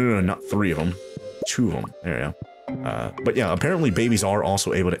 no, not 3 of them. 2 of them. There you go. But yeah, apparently babies are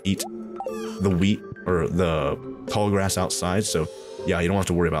also able to eat the wheat or the tall grass outside. So yeah, you don't have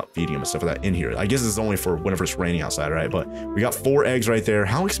to worry about feeding them and stuff like that in here. I guess it's only for whenever it's raining outside, right? But we got 4 eggs right there.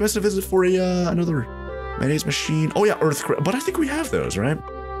 How expensive is it for another mayonnaise machine? Oh yeah, but I think we have those, right?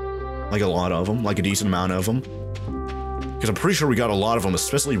 Like a lot of them, like a decent amount of them. Because I'm pretty sure we got a lot of them,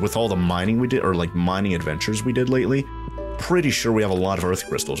 especially with all the mining we did, or like mining adventures we did lately. Pretty sure we have a lot of earth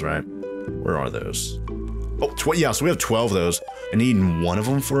crystals, right? Where are those? Oh, yeah, so we have 12 of those. I need 1 of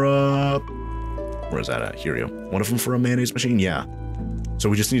them for a... Where is that at? Here we go. 1 of them for a mayonnaise machine? Yeah. So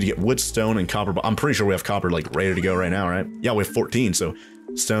we just need to get wood, stone, and copper. I'm pretty sure we have copper, like, ready to go right now, right? Yeah, we have 14, so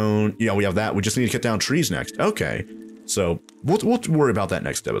stone... Yeah, we have that. We just need to cut down trees next. Okay. So we'll worry about that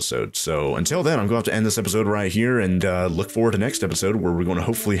next episode. So until then, I'm going to have to end this episode right here and look forward to next episode where we're going to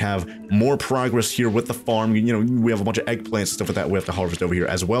hopefully have more progress here with the farm. You know, we have a bunch of eggplants and stuff like that we have to harvest over here,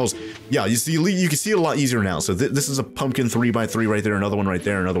 as well as, yeah, you can see it a lot easier now. So this is a pumpkin 3x3 right there, another one right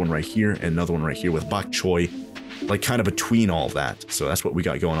there, another one right here, and another one right here with bok choy, like kind of between all of that. So that's what we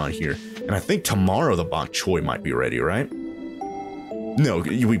got going on here. And I think tomorrow the bok choy might be ready, right? No,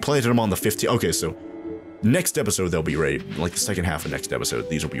 we planted them on the 15th. Okay, so next episode they'll be ready. Like the second half of next episode,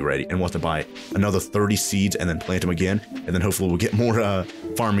 these will be ready. And we'll have to buy another 30 seeds and then plant them again. And then hopefully we'll get more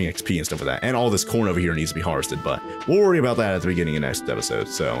farming XP and stuff like that. And all this corn over here needs to be harvested, but we'll worry about that at the beginning of next episode.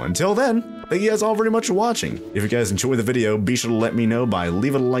 So until then, thank you guys all very much for watching. If you guys enjoyed the video, be sure to let me know by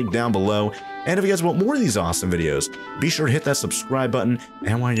leaving a like down below. And if you guys want more of these awesome videos, be sure to hit that subscribe button.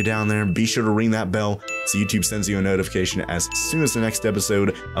 And while you're down there, be sure to ring that bell so YouTube sends you a notification as soon as the next episode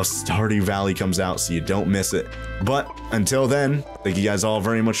of Stardew Valley comes out so you don't miss it. But until then, thank you guys all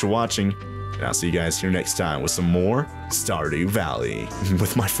very much for watching. And I'll see you guys here next time with some more Stardew Valley.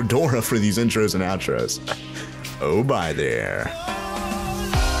 With my fedora for these intros and outros. Oh, bye there.